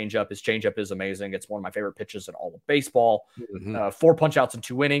with the changeup, his changeup is amazing. It's one of my favorite pitches in all of baseball. 4 punch outs in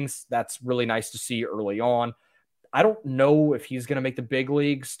 2 innings. That's really nice to see early on. I don't know if he's going to make the big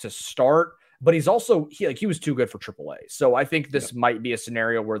leagues to start, but he's also, he was too good for AAA. So I think this might be a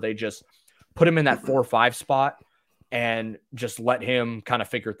scenario where they just put him in that 4 or 5 spot and just let him kind of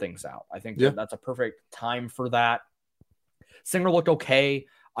figure things out. I think that's a perfect time for that. Singer looked okay.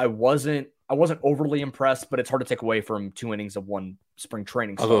 I wasn't overly impressed, but it's hard to take away from 2 innings of one spring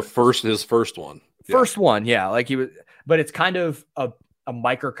training. His first one. First one, yeah. Like he was, but it's kind of a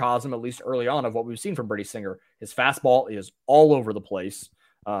microcosm, at least early on, of what we've seen from Brady Singer. His fastball is all over the place.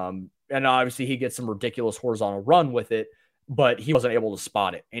 And obviously he gets some ridiculous horizontal run with it, but he wasn't able to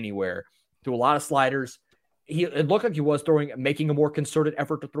spot it anywhere. Threw a lot of sliders. It looked like he was making a more concerted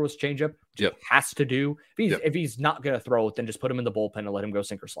effort to throw his changeup, which he has to do. If he's not going to throw it, then just put him in the bullpen and let him go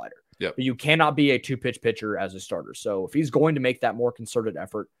sinker slider. But you cannot be a 2-pitch pitcher as a starter. So if he's going to make that more concerted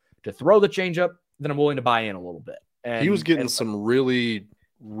effort to throw the changeup, then I'm willing to buy in a little bit. And he was getting some really,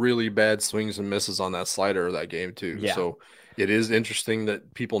 really bad swings and misses on that slider of that game too. Yeah. So it is interesting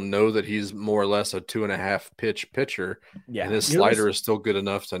that people know that he's more or less a 2.5 pitch pitcher. Yeah. And his slider is still good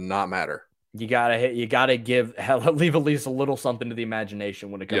enough to not matter. You gotta leave at least a little something to the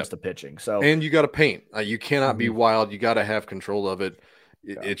imagination when it comes to pitching. So, and you got to paint. You cannot be wild. You got to have control of it.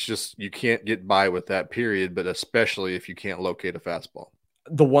 It's just, you can't get by with that period, but especially if you can't locate a fastball.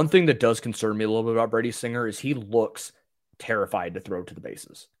 The one thing that does concern me a little bit about Brady Singer is he looks terrified to throw to the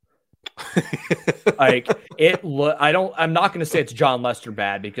bases. I'm not going to say it's John Lester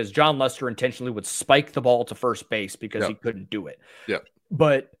bad, because John Lester intentionally would spike the ball to first base because he couldn't do it. Yeah.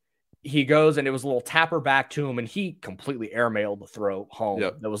 But he goes, and it was a little tapper back to him, and he completely airmailed the throw home.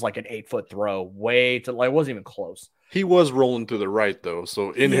 That was like an 8-foot throw, it wasn't even close. He was rolling to the right though,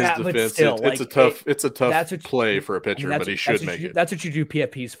 so in his defense, it's a tough play for a pitcher, but he should make it. That's what you do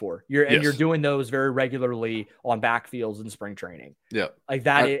PFPs for. You're doing those very regularly on backfields in spring training. Yeah, like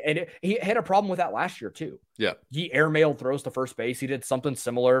that. He had a problem with that last year too. Yeah, he airmailed throws to first base. He did something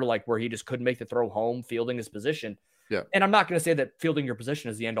similar, like where he just couldn't make the throw home, fielding his position. Yeah. And I'm not going to say that fielding your position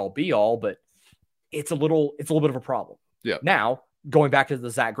is the end all be all, but it's a little bit of a problem. Yeah. Now, going back to the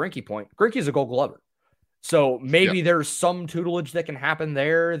Zach Greinke point, Greinke is a Gold Glover. So maybe there's some tutelage that can happen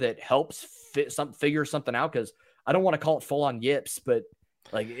there that helps figure something out, because I don't want to call it full on yips, but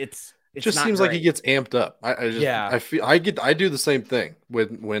like it just seems like he gets amped up. I feel I do the same thing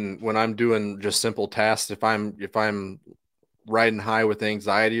when I'm doing just simple tasks. If I'm riding high with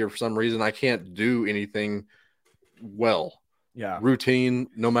anxiety or for some reason I can't do anything routine,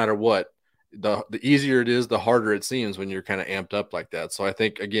 no matter what, the easier it is, the harder it seems when you're kind of amped up like that. So I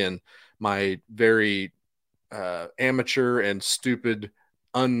think, again, my very amateur and stupid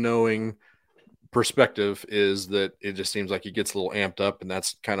unknowing perspective is that it just seems like he gets a little amped up, and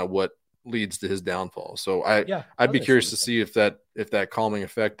that's kind of what leads to his downfall. So I'd be curious to see if that calming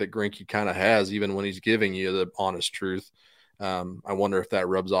effect that Greinke kind of has, even when he's giving you the honest truth, I wonder if that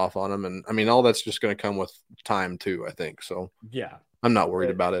rubs off on him. And I mean, all that's just going to come with time too, I think. So I'm not worried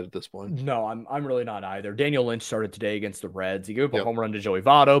about it at this point. No, I'm really not either. Daniel Lynch started today against the Reds. He gave up a home run to Joey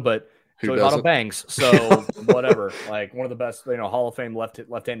Votto, but Joey Votto bangs. So whatever, like one of the best, Hall of Fame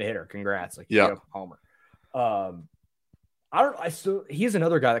left-handed hitter. Congrats. Like, homer. He's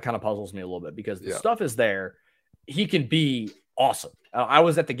another guy that kind of puzzles me a little bit, because the stuff is there. He can be awesome. I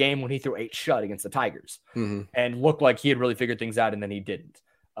was at the game when he threw 8 shut against the Tigers and looked like he had really figured things out, and then he didn't.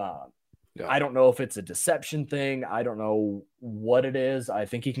 I don't know if it's a deception thing. I don't know what it is. I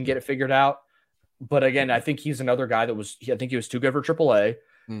think he can get it figured out. But again, I think he's another guy I think he was too good for AAA,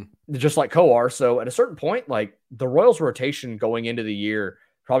 just like Kowar. So at a certain point, like the Royals rotation going into the year,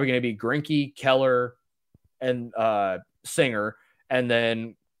 probably going to be Greinke, Keller, and Singer, and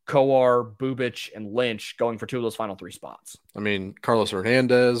then Kowar, Bubic, and Lynch going for 2 of those final 3 spots. I mean, Carlos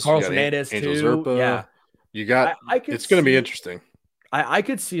Hernandez Angel too. Zerpa. Yeah. You got it's going to be interesting. I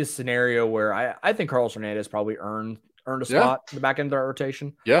could see a scenario where I think Carlos Hernandez probably earned a spot in the back end of the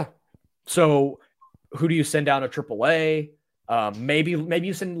rotation. Yeah. So who do you send down to AAA? Maybe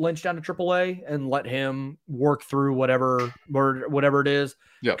you send Lynch down to AAA and let him work through whatever it is.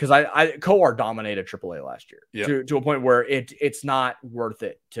 Yeah. Because Kowar dominated AAA last year to a point where it's not worth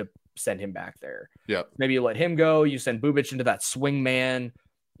it to send him back there. Yeah. Maybe you let him go. You send Bubic into that swing man,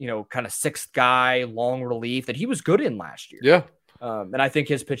 kind of 6th guy, long relief that he was good in last year. Yeah. And I think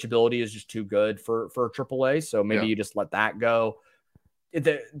his pitchability is just too good for AAA. So maybe you just let that go.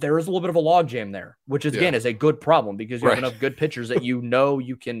 There is a little bit of a logjam there, which is a good problem, because you have enough good pitchers that you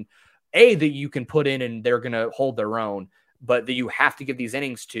can put in and they're going to hold their own, but that you have to give these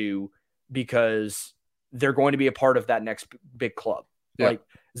innings to, because they're going to be a part of that next big club. Yeah. Like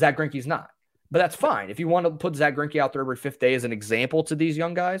Zach Greinke's not, but that's fine. If you want to put Zach Greinke out there every 5th day as an example to these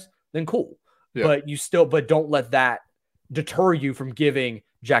young guys, then cool. Yeah. But don't let that deter you from giving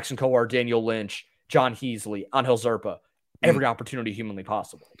Jackson Kowar, Daniel Lynch, John Heasley, Angel Zerpa every opportunity humanly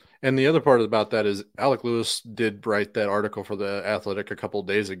possible. And the other part about that is Alec Lewis did write that article for The Athletic a couple of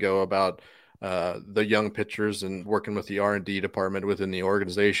days ago about the young pitchers and working with the R&D department within the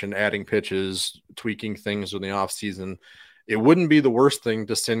organization, adding pitches, tweaking things in the offseason. It wouldn't be the worst thing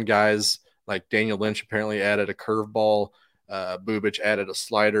to send guys like Daniel Lynch apparently added a curveball, Bubic added a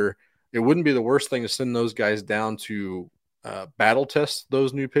slider. It wouldn't be the worst thing to send those guys down to battle test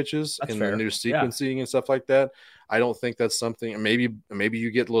those new pitches the new sequencing and stuff like that. I don't think that's something. Maybe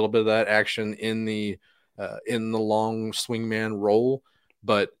you get a little bit of that action in the long swingman role,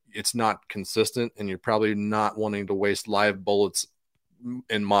 but it's not consistent, and you're probably not wanting to waste live bullets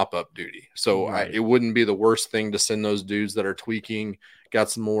in mop up duty. So it wouldn't be the worst thing to send those dudes that are tweaking, got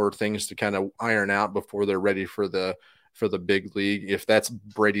some more things to kind of iron out before they're ready for the big league. If that's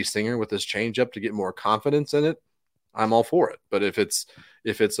Brady Singer with his changeup to get more confidence in it, I'm all for it. But if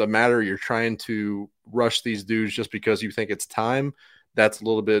it's a matter you're trying to rush these dudes just because you think it's time, that's a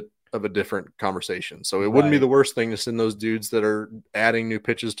little bit of a different conversation. So it wouldn't be the worst thing to send those dudes that are adding new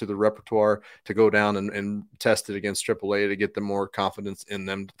pitches to the repertoire to go down and test it against AAA to get them more confidence in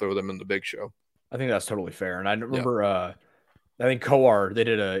them to throw them in the big show. I think that's totally fair. And I remember, I think Coar, they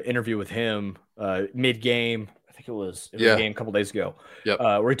did an interview with him mid-game. I think it was a game a couple days ago,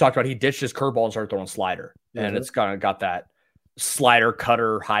 where he talked about he ditched his curveball and started throwing slider. And it's kind of got that slider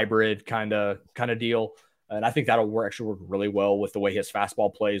cutter hybrid kind of deal. And I think that'll actually work really well with the way his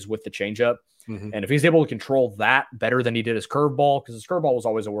fastball plays with the changeup. Mm-hmm. And if he's able to control that better than he did his curveball, because his curveball was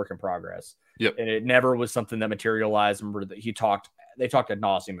always a work in progress. And it never was something that materialized. Remember that they talked ad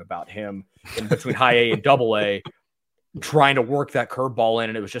nauseum about him in between high A and double A, trying to work that curveball in,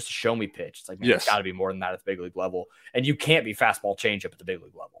 and it was just a show me pitch. It's like, man, it's got to be more than that at the big league level. And you can't be fastball changeup at the big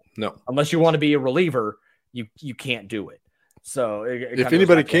league level. No. Unless you want to be a reliever, you can't do it. So if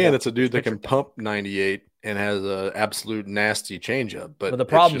anybody can, it's a dude that can pump 98 and has an absolute nasty changeup. But the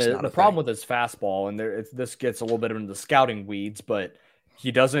problem with his fastball, and this gets a little bit into the scouting weeds, but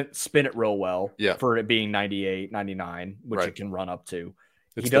he doesn't spin it real well for it being 98, 99, which it can run up to.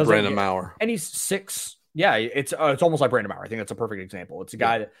 It's the Brandon Maurer. And he's 6. Yeah, it's almost like Brandon Maurer. I think that's a perfect example. It's a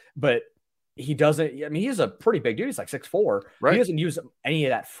guy but he doesn't. I mean, he's a pretty big dude. He's like 6'4". Right. He doesn't use any of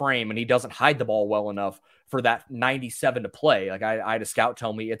that frame, and he doesn't hide the ball well enough for that 97 to play. Like I had a scout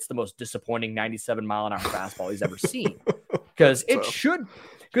tell me it's the most disappointing 97 mile an hour fastball he's ever seen, because it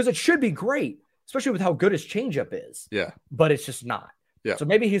should be great, especially with how good his changeup is. Yeah, but it's just not. Yeah. So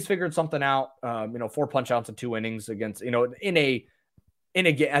maybe he's figured something out. 4 punch outs in 2 innings against in a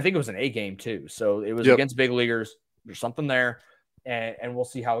game. I think it was an A game too. So it was against big leaguers. There's something there, and we'll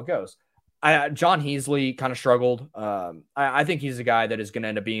see how it goes. John Heasley kind of struggled. I think he's a guy that is going to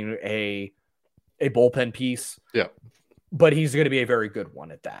end up being a bullpen piece. Yeah. But he's going to be a very good one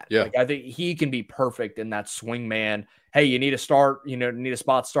at that. Yeah. Like, I think he can be perfect in that swing man. Hey, you need a start, need a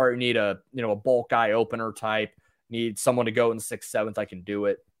spot start. You need a bulk guy opener type. Need someone to go in the 6th, 7th. I can do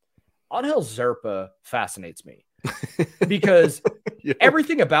it. Angel Zerpa fascinates me because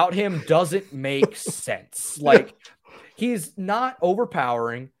everything about him doesn't make sense. Like, he's not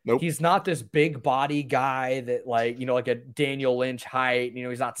overpowering. Nope. He's not this big body guy that like a Daniel Lynch height.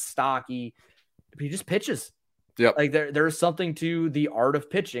 He's not stocky. He just pitches. Yep. Like there's something to the art of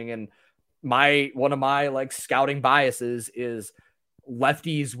pitching. And one of my like scouting biases is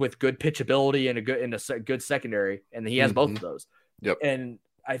lefties with good pitchability and a good secondary. And he has both of those. Yep. And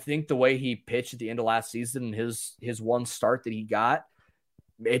I think the way he pitched at the end of last season, his one start that he got,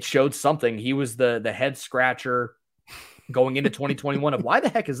 it showed something. He was the head scratcher going into 2021 of why the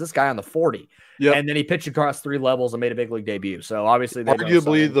heck is this guy on the 40? Yep. And then he pitched across 3 levels and made a big league debut. So obviously,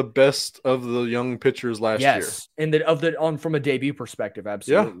 arguably the best of the young pitchers last year. Yes, and from a debut perspective,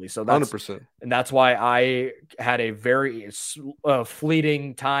 absolutely. So that's 100%, and that's why I had a very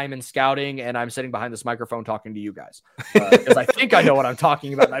fleeting time in scouting, and I'm sitting behind this microphone talking to you guys because I think I know what I'm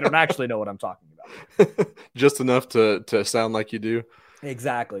talking about, and I don't actually know what I'm talking about. Just enough to sound like you do.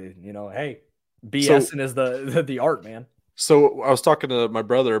 Exactly. Hey, BSing is the art, man. So I was talking to my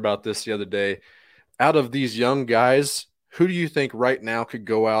brother about this the other day. Out of these young guys, who do you think right now could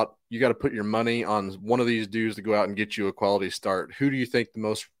go out? You got to put your money on one of these dudes to go out and get you a quality start. Who do you think the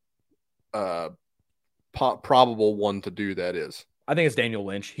most probable one to do that is? I think it's Daniel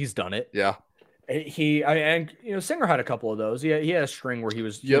Lynch. He's done it. Yeah. Singer had a couple of those. He had a string where he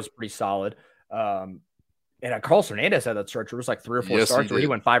was pretty solid. And Carlos Hernandez had that stretch where it was like 3 or 4 starts where he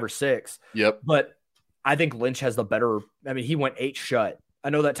went 5 or 6. Yep. But I think Lynch has the better. I mean, he went 8 shut. I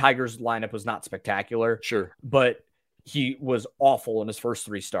know that Tigers lineup was not spectacular. Sure. But he was awful in his first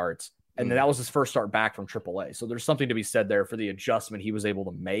 3 starts. And then that was his first start back from AAA. So there's something to be said there for the adjustment he was able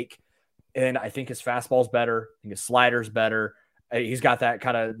to make. And I think his fastball's better. I think his slider's better. He's got that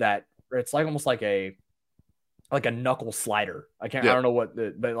kind of that. It's like almost like a knuckle slider. I don't know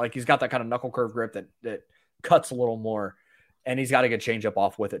but like he's got that kind of knuckle curve grip that cuts a little more, and he's got a good changeup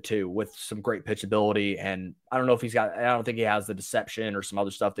off with it too, with some great pitchability. And I don't think he has the deception or some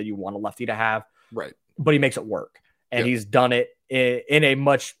other stuff that you want a lefty to have. Right. But he makes it work, and he's done it in a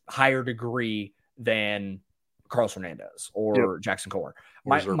much higher degree than Carlos Hernandez or Jackson Kowar.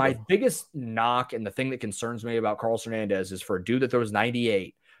 My biggest knock and the thing that concerns me about Carlos Hernandez is for a dude that throws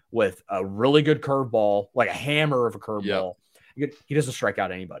 98 with a really good curveball, like a hammer of a curveball, he doesn't strike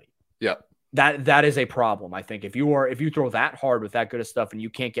out anybody. Yeah. That is a problem. I think if you throw that hard with that good of stuff and you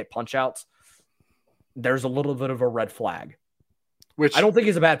can't get punch outs, there's a little bit of a red flag. Which I don't think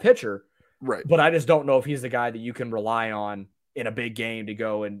he's a bad pitcher. Right. But I just don't know if he's the guy that you can rely on in a big game to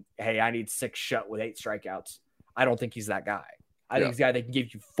go and, hey, I need 6 shut with 8 strikeouts. I don't think he's that guy. I think he's the guy that can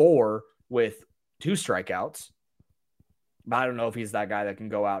give you 4 with 2 strikeouts. But I don't know if he's that guy that can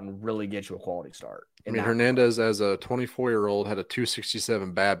go out and really get you a quality start. I mean, Hernandez, as a 24-year-old, had a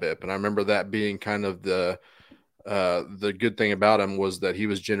 267 BABIP, and I remember that being kind of the good thing about him was that he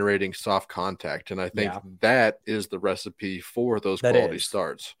was generating soft contact, and I think that is the recipe for those quality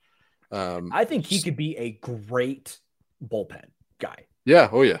starts. I think he could be a great bullpen guy. Yeah.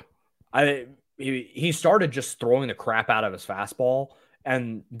 Oh, yeah. He started just throwing the crap out of his fastball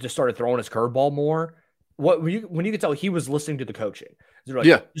and just started throwing his curveball more. When you could tell he was listening to the coaching. Like,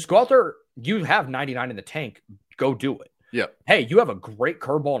 just go out there. You have 99 in the tank. Go do it. Yeah. Hey, you have a great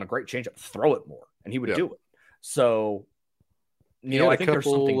curveball and a great changeup. Throw it more, and he would do it. So, I think there's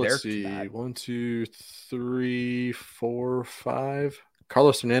something there. Let's see. 1, 2, 3, 4, 5.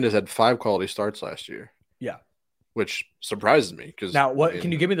 Carlos Hernandez had 5 quality starts last year. Yeah. Which surprises me because now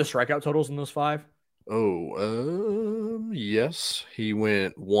can you give me the strikeout totals in those 5? Yes. He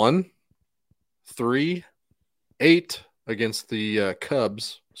went 1, 3, 8 against the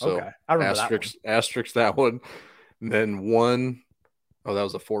Cubs. So okay. I remember asterisk that one. And then 1. Oh, that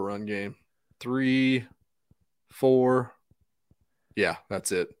was a 4-run game. 3, 4. Yeah,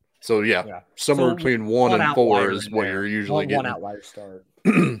 that's it. So somewhere between 1 and 4 is what you're usually getting. One outlier start.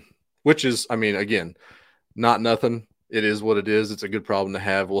 Which is, I mean, again, not nothing. It is what it is. It's a good problem to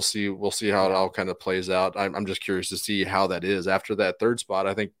have. We'll see how it all kind of plays out. I'm just curious to see how that is after that 3rd spot.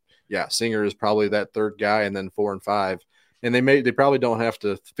 I think, Singer is probably that 3rd guy, and then 4 and 5. And they probably don't have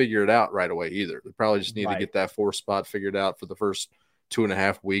to figure it out right away either. They probably just need to get that 4th spot figured out for the first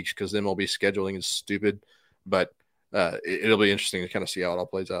 2.5 weeks because MLB scheduling is stupid. But it'll be interesting to kind of see how it all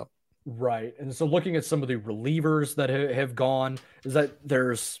plays out. Right. And so looking at some of the relievers that have gone is that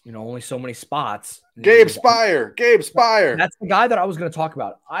there's, only so many spots. Gabe Spire. That's the guy that I was going to talk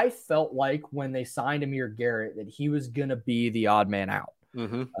about. I felt like when they signed Amir Garrett that he was going to be the odd man out.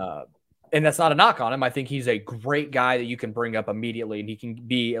 Mm-hmm. And that's not a knock on him. I think he's a great guy that you can bring up immediately and he can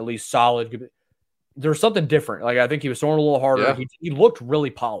be at least solid. There's something different. Like I think he was throwing a little harder. Yeah. He looked really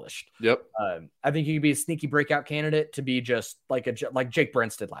polished. Yep. I think he could be a sneaky breakout candidate to be just like Jake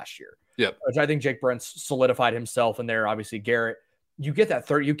Brentz did last year. Yep. Which I think Jake Brentz solidified himself in there. Obviously Garrett, you get that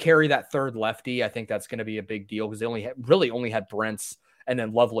you carry that 3rd lefty. I think that's going to be a big deal because they only had Brentz and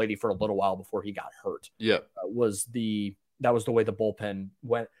then Lovelady for a little while before he got hurt. Yeah. That was the way the bullpen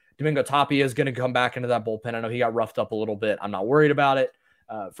went. Domingo Tapia is going to come back into that bullpen. I know he got roughed up a little bit. I'm not worried about it.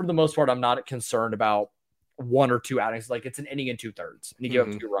 For the most part, I'm not concerned about 1 or 2 outings. Like it's an inning and 2/3, and you give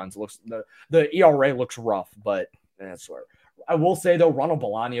up 2 runs. It looks the ERA looks rough, but that's where I will say though, Ronald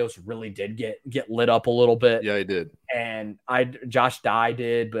Bolaños really did get lit up a little bit. Yeah, he did. And Josh Dye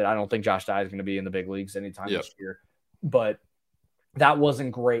did, but I don't think Josh Dye is going to be in the big leagues anytime this year. But that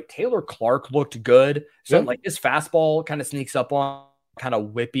wasn't great. Taylor Clark looked good. So like his fastball kind of sneaks up on kind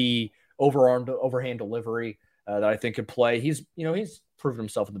of whippy overhand delivery that I think could play. He's proven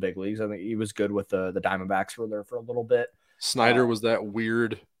himself in the big leagues. I think he was good with the Diamondbacks for a little bit. Snyder was that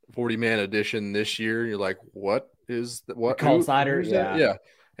weird 40-man addition this year. You're like, what is that? What? Colin Snyder? Yeah.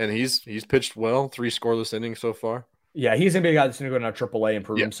 And he's pitched well, 3 scoreless innings so far. Yeah, he's going to be a guy that's going to go down to AAA and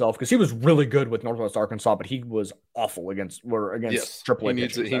prove himself because he was really good with Northwest Arkansas, but he was awful against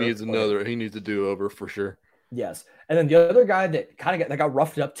AAA. He needs a do-over for sure. Yes. And then the other guy that got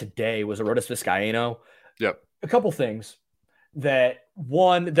roughed up today was Arodys Vizcaino. Yep. A couple things. That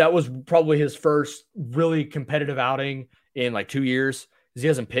was probably his first really competitive outing in like 2 years. He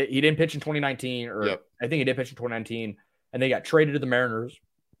didn't pitch in 2019, I think he did pitch in 2019, and they got traded to the Mariners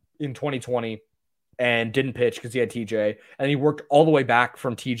in 2020 and didn't pitch because he had TJ. And he worked all the way back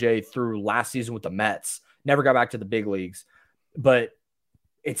from TJ through last season with the Mets. Never got back to the big leagues, but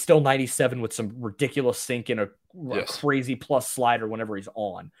it's still 97 with some ridiculous sink and a crazy plus slider whenever he's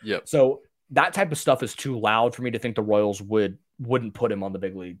on. Yep. So that type of stuff is too loud for me to think the Royals would wouldn't put him on the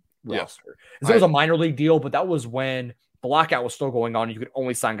big league Yeah. roster. And so it was a minor league deal, but that was when the lockout was still going on. You could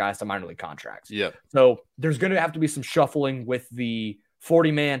only sign guys to minor league contracts. Yeah. So there's going to have to be some shuffling with the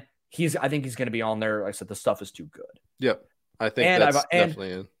 40-man. I think he's going to be on there. Like I said, the stuff is too good. Yep. I think that's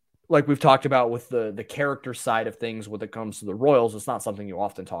definitely in. Like we've talked about with the character side of things when it comes to the Royals, it's not something you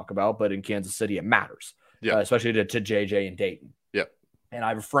often talk about, but in Kansas City, it matters. Yeah. Especially to JJ and Dayton. Yep. And I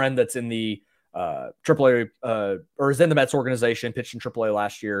have a friend that's in the AAA or is in the Mets organization, pitched in AAA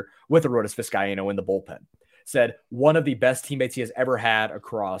last year with Arodys Vizcaino in the bullpen. Said one of the best teammates he has ever had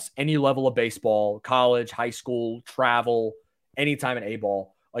across any level of baseball, college, high school, travel, anytime in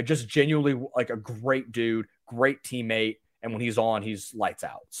A-ball. Like just genuinely like a great dude, great teammate. And when he's on, he's lights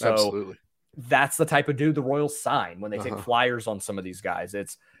out. So Absolutely. That's the type of dude the Royals sign when they take flyers on some of these guys.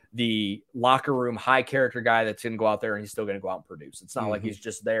 It's the locker room high character guy that's going to go out there and he's still going to go out and produce. It's not like he's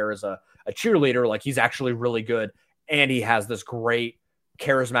just there as a cheerleader. Like he's actually really good. And he has this great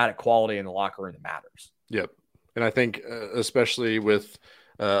charismatic quality in the locker room that matters. Yep. And I think especially with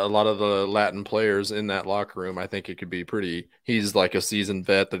a lot of the Latin players in that locker room, I think it could be he's like a seasoned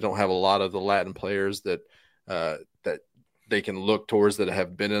vet. They don't have a lot of the Latin players that they can look towards that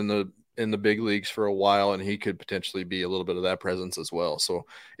have been in the big leagues for a while, and he could potentially be a little bit of that presence as well. So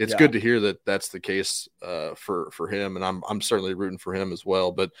it's good to hear that that's the case for him, and I'm certainly rooting for him as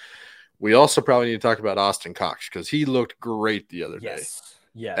well. But we also probably need to talk about Austin Cox because he looked great the other day.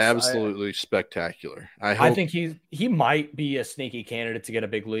 Yes, absolutely spectacular. I think he might be a sneaky candidate to get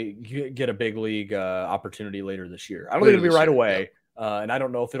a big league opportunity later this year. I don't think it'll be right away, and I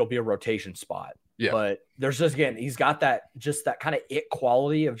don't know if it'll be a rotation spot. Yeah. But there's just, again, he's got that kind of it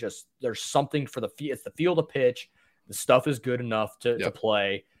quality of just there's something for it's the field of pitch. The stuff is good enough to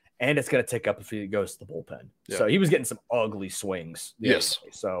play, and it's going to tick up if he goes to the bullpen. Yeah. So he was getting some ugly swings. Yes.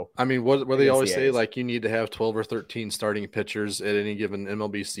 So, I mean, what they always say, like you need to have 12 or 13 starting pitchers at any given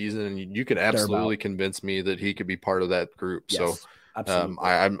MLB season, and you could absolutely convince me that he could be part of that group. Yes. So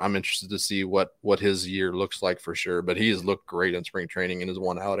I'm interested to see what his year looks like for sure, but he has looked great in spring training in his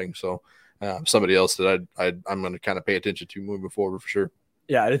one outing. So somebody else that I'm going to kind of pay attention to moving forward for sure.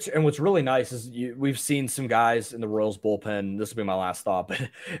 Yeah, and what's really nice is we've seen some guys in the Royals bullpen. This will be my last thought, but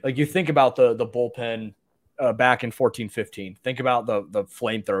like you think about the bullpen back in 14-15. Think about the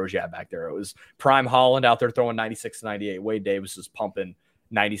flamethrowers you had back there. It was Prime Holland out there throwing 96 to 98. Wade Davis was pumping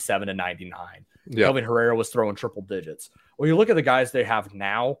 97 to 99. Yeah. Kelvin Herrera was throwing triple digits. Well, you look at the guys they have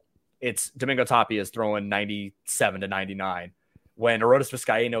now. It's Domingo Tapia is throwing 97 to 99. When Arodys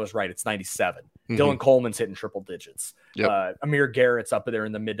Vizcaino is right, it's 97. Dylan Coleman's hitting triple digits. Yep. Amir Garrett's up there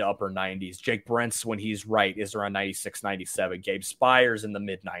in the mid to upper 90s. Jake Brent's, when he's right, is around 96, 97. Gabe Spires in the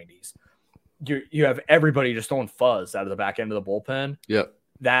mid 90s. You have everybody just throwing fuzz out of the back end of the bullpen. Yep.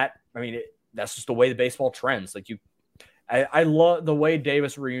 That's just the way the baseball trends. Like I love the Wade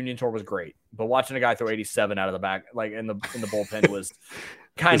Davis reunion tour was great, but watching a guy throw 87 out of the back, like in the bullpen, was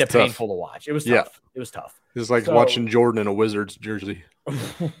kind of painful to watch. It was tough. Yeah. It was tough. It's like watching Jordan in a Wizards jersey.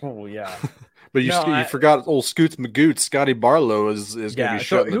 Oh yeah. But you forgot old Scoots Magoots. Scotty Barlow is going to be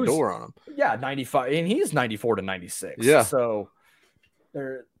shutting the door on him. Yeah, 95, and he's 94 to 96. Yeah. So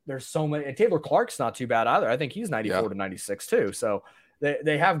there's so many, and Taylor Clark's not too bad either. I think he's 94 to 96 too. So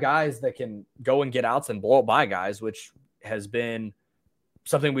they have guys that can go and get outs and blow up by guys, which has been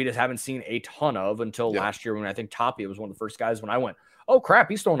something we just haven't seen a ton of until last year when I think Tapia was one of the first guys when I went, oh crap,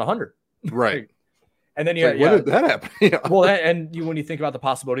 he's throwing 100. Right. And then when did that happen? Yeah. Well, when you think about the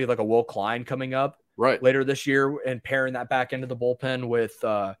possibility of like a Will Klein coming up later this year and pairing that back into the bullpen with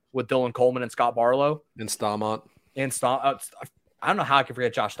Dylan Coleman and Scott Barlow and Staumont I don't know how I can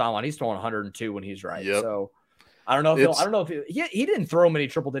forget Josh Staumont. He's throwing 102 when he's right. Yep. So I don't know if he didn't throw many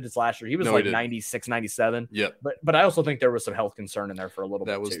triple digits last year. He was 96, 97. Yep. But I also think there was some health concern in there for a little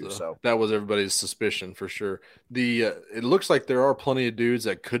bit too. That was everybody's suspicion for sure. It looks like there are plenty of dudes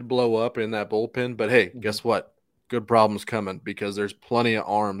that could blow up in that bullpen, but hey, guess what? Good problems coming because there's plenty of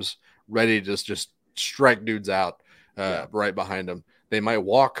arms ready to just strike dudes out right behind them. They might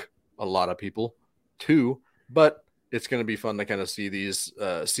walk a lot of people too, but it's going to be fun to kind of see this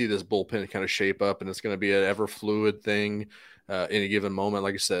bullpen kind of shape up, and it's going to be an ever fluid thing in a given moment.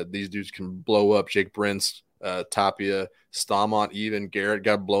 Like I said, these dudes can blow up. Jake Brent's, Tapia, Staumont, even Garrett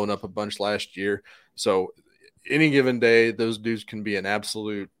got blown up a bunch last year. So any given day, those dudes can be an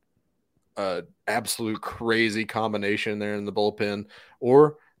absolute crazy combination there in the bullpen,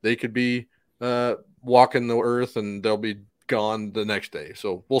 or they could be walking the earth and they'll be gone the next day.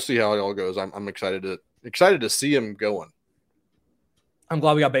 So we'll see how it all goes. I'm excited to see him going. I'm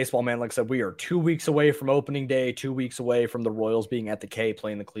glad we got baseball, man. Like I said, we are 2 weeks away from opening day, 2 weeks away from the Royals being at the K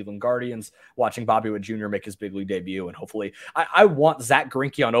playing the Cleveland Guardians, watching Bobby Witt Jr. make his big league debut. And hopefully I want Zach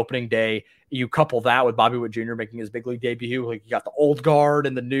Greinke on opening day. You couple that with Bobby Witt Jr. making his big league debut. Like, you got the old guard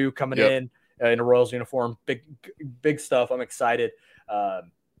and the new coming in a Royals uniform. Big stuff. I'm excited.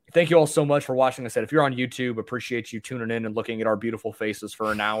 Thank you all so much for watching. I said, if you're on YouTube, appreciate you tuning in and looking at our beautiful faces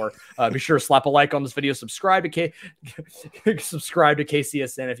for an hour. Be sure to slap a like on this video. Subscribe to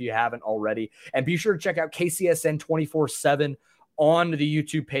KCSN if you haven't already. And be sure to check out KCSN 24/7 on the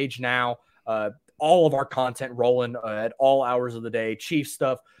YouTube page now. All of our content rolling at all hours of the day. Chiefs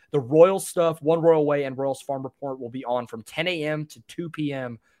stuff, the Royals stuff, One Royal Way and Royals Farm Report will be on from 10 a.m. to 2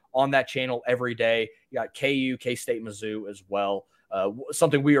 p.m. on that channel every day. You got KU, K-State, Mizzou as well.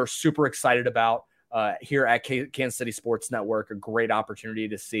 Something we are super excited about here at Kansas City Sports Network. A great opportunity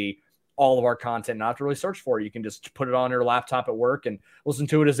to see all of our content, not to really search for it. You can just put it on your laptop at work and listen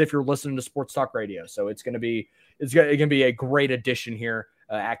to it as if you're listening to sports talk radio. So it's going to be a great addition here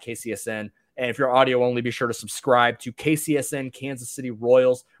at KCSN. And if you're audio only, be sure to subscribe to KCSN Kansas City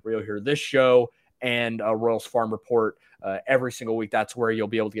Royals, where you'll hear this show and Royals Farm Report every single week. That's where you'll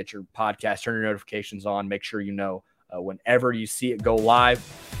be able to get your podcast, turn your notifications on, make sure you know whenever you see it go live.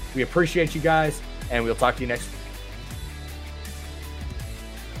 We appreciate you guys, and we'll talk to you next week.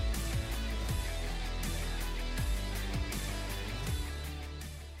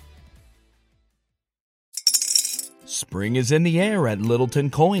 Spring is in the air at Littleton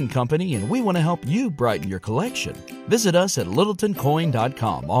Coin Company, and we want to help you brighten your collection. Visit us at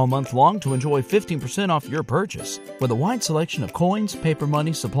littletoncoin.com all month long to enjoy 15% off your purchase. With a wide selection of coins, paper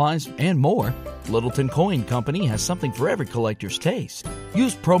money, supplies, and more, Littleton Coin Company has something for every collector's taste.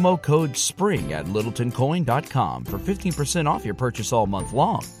 Use promo code SPRING at littletoncoin.com for 15% off your purchase all month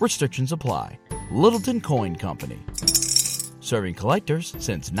long. Restrictions apply. Littleton Coin Company. Serving collectors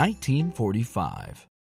since 1945.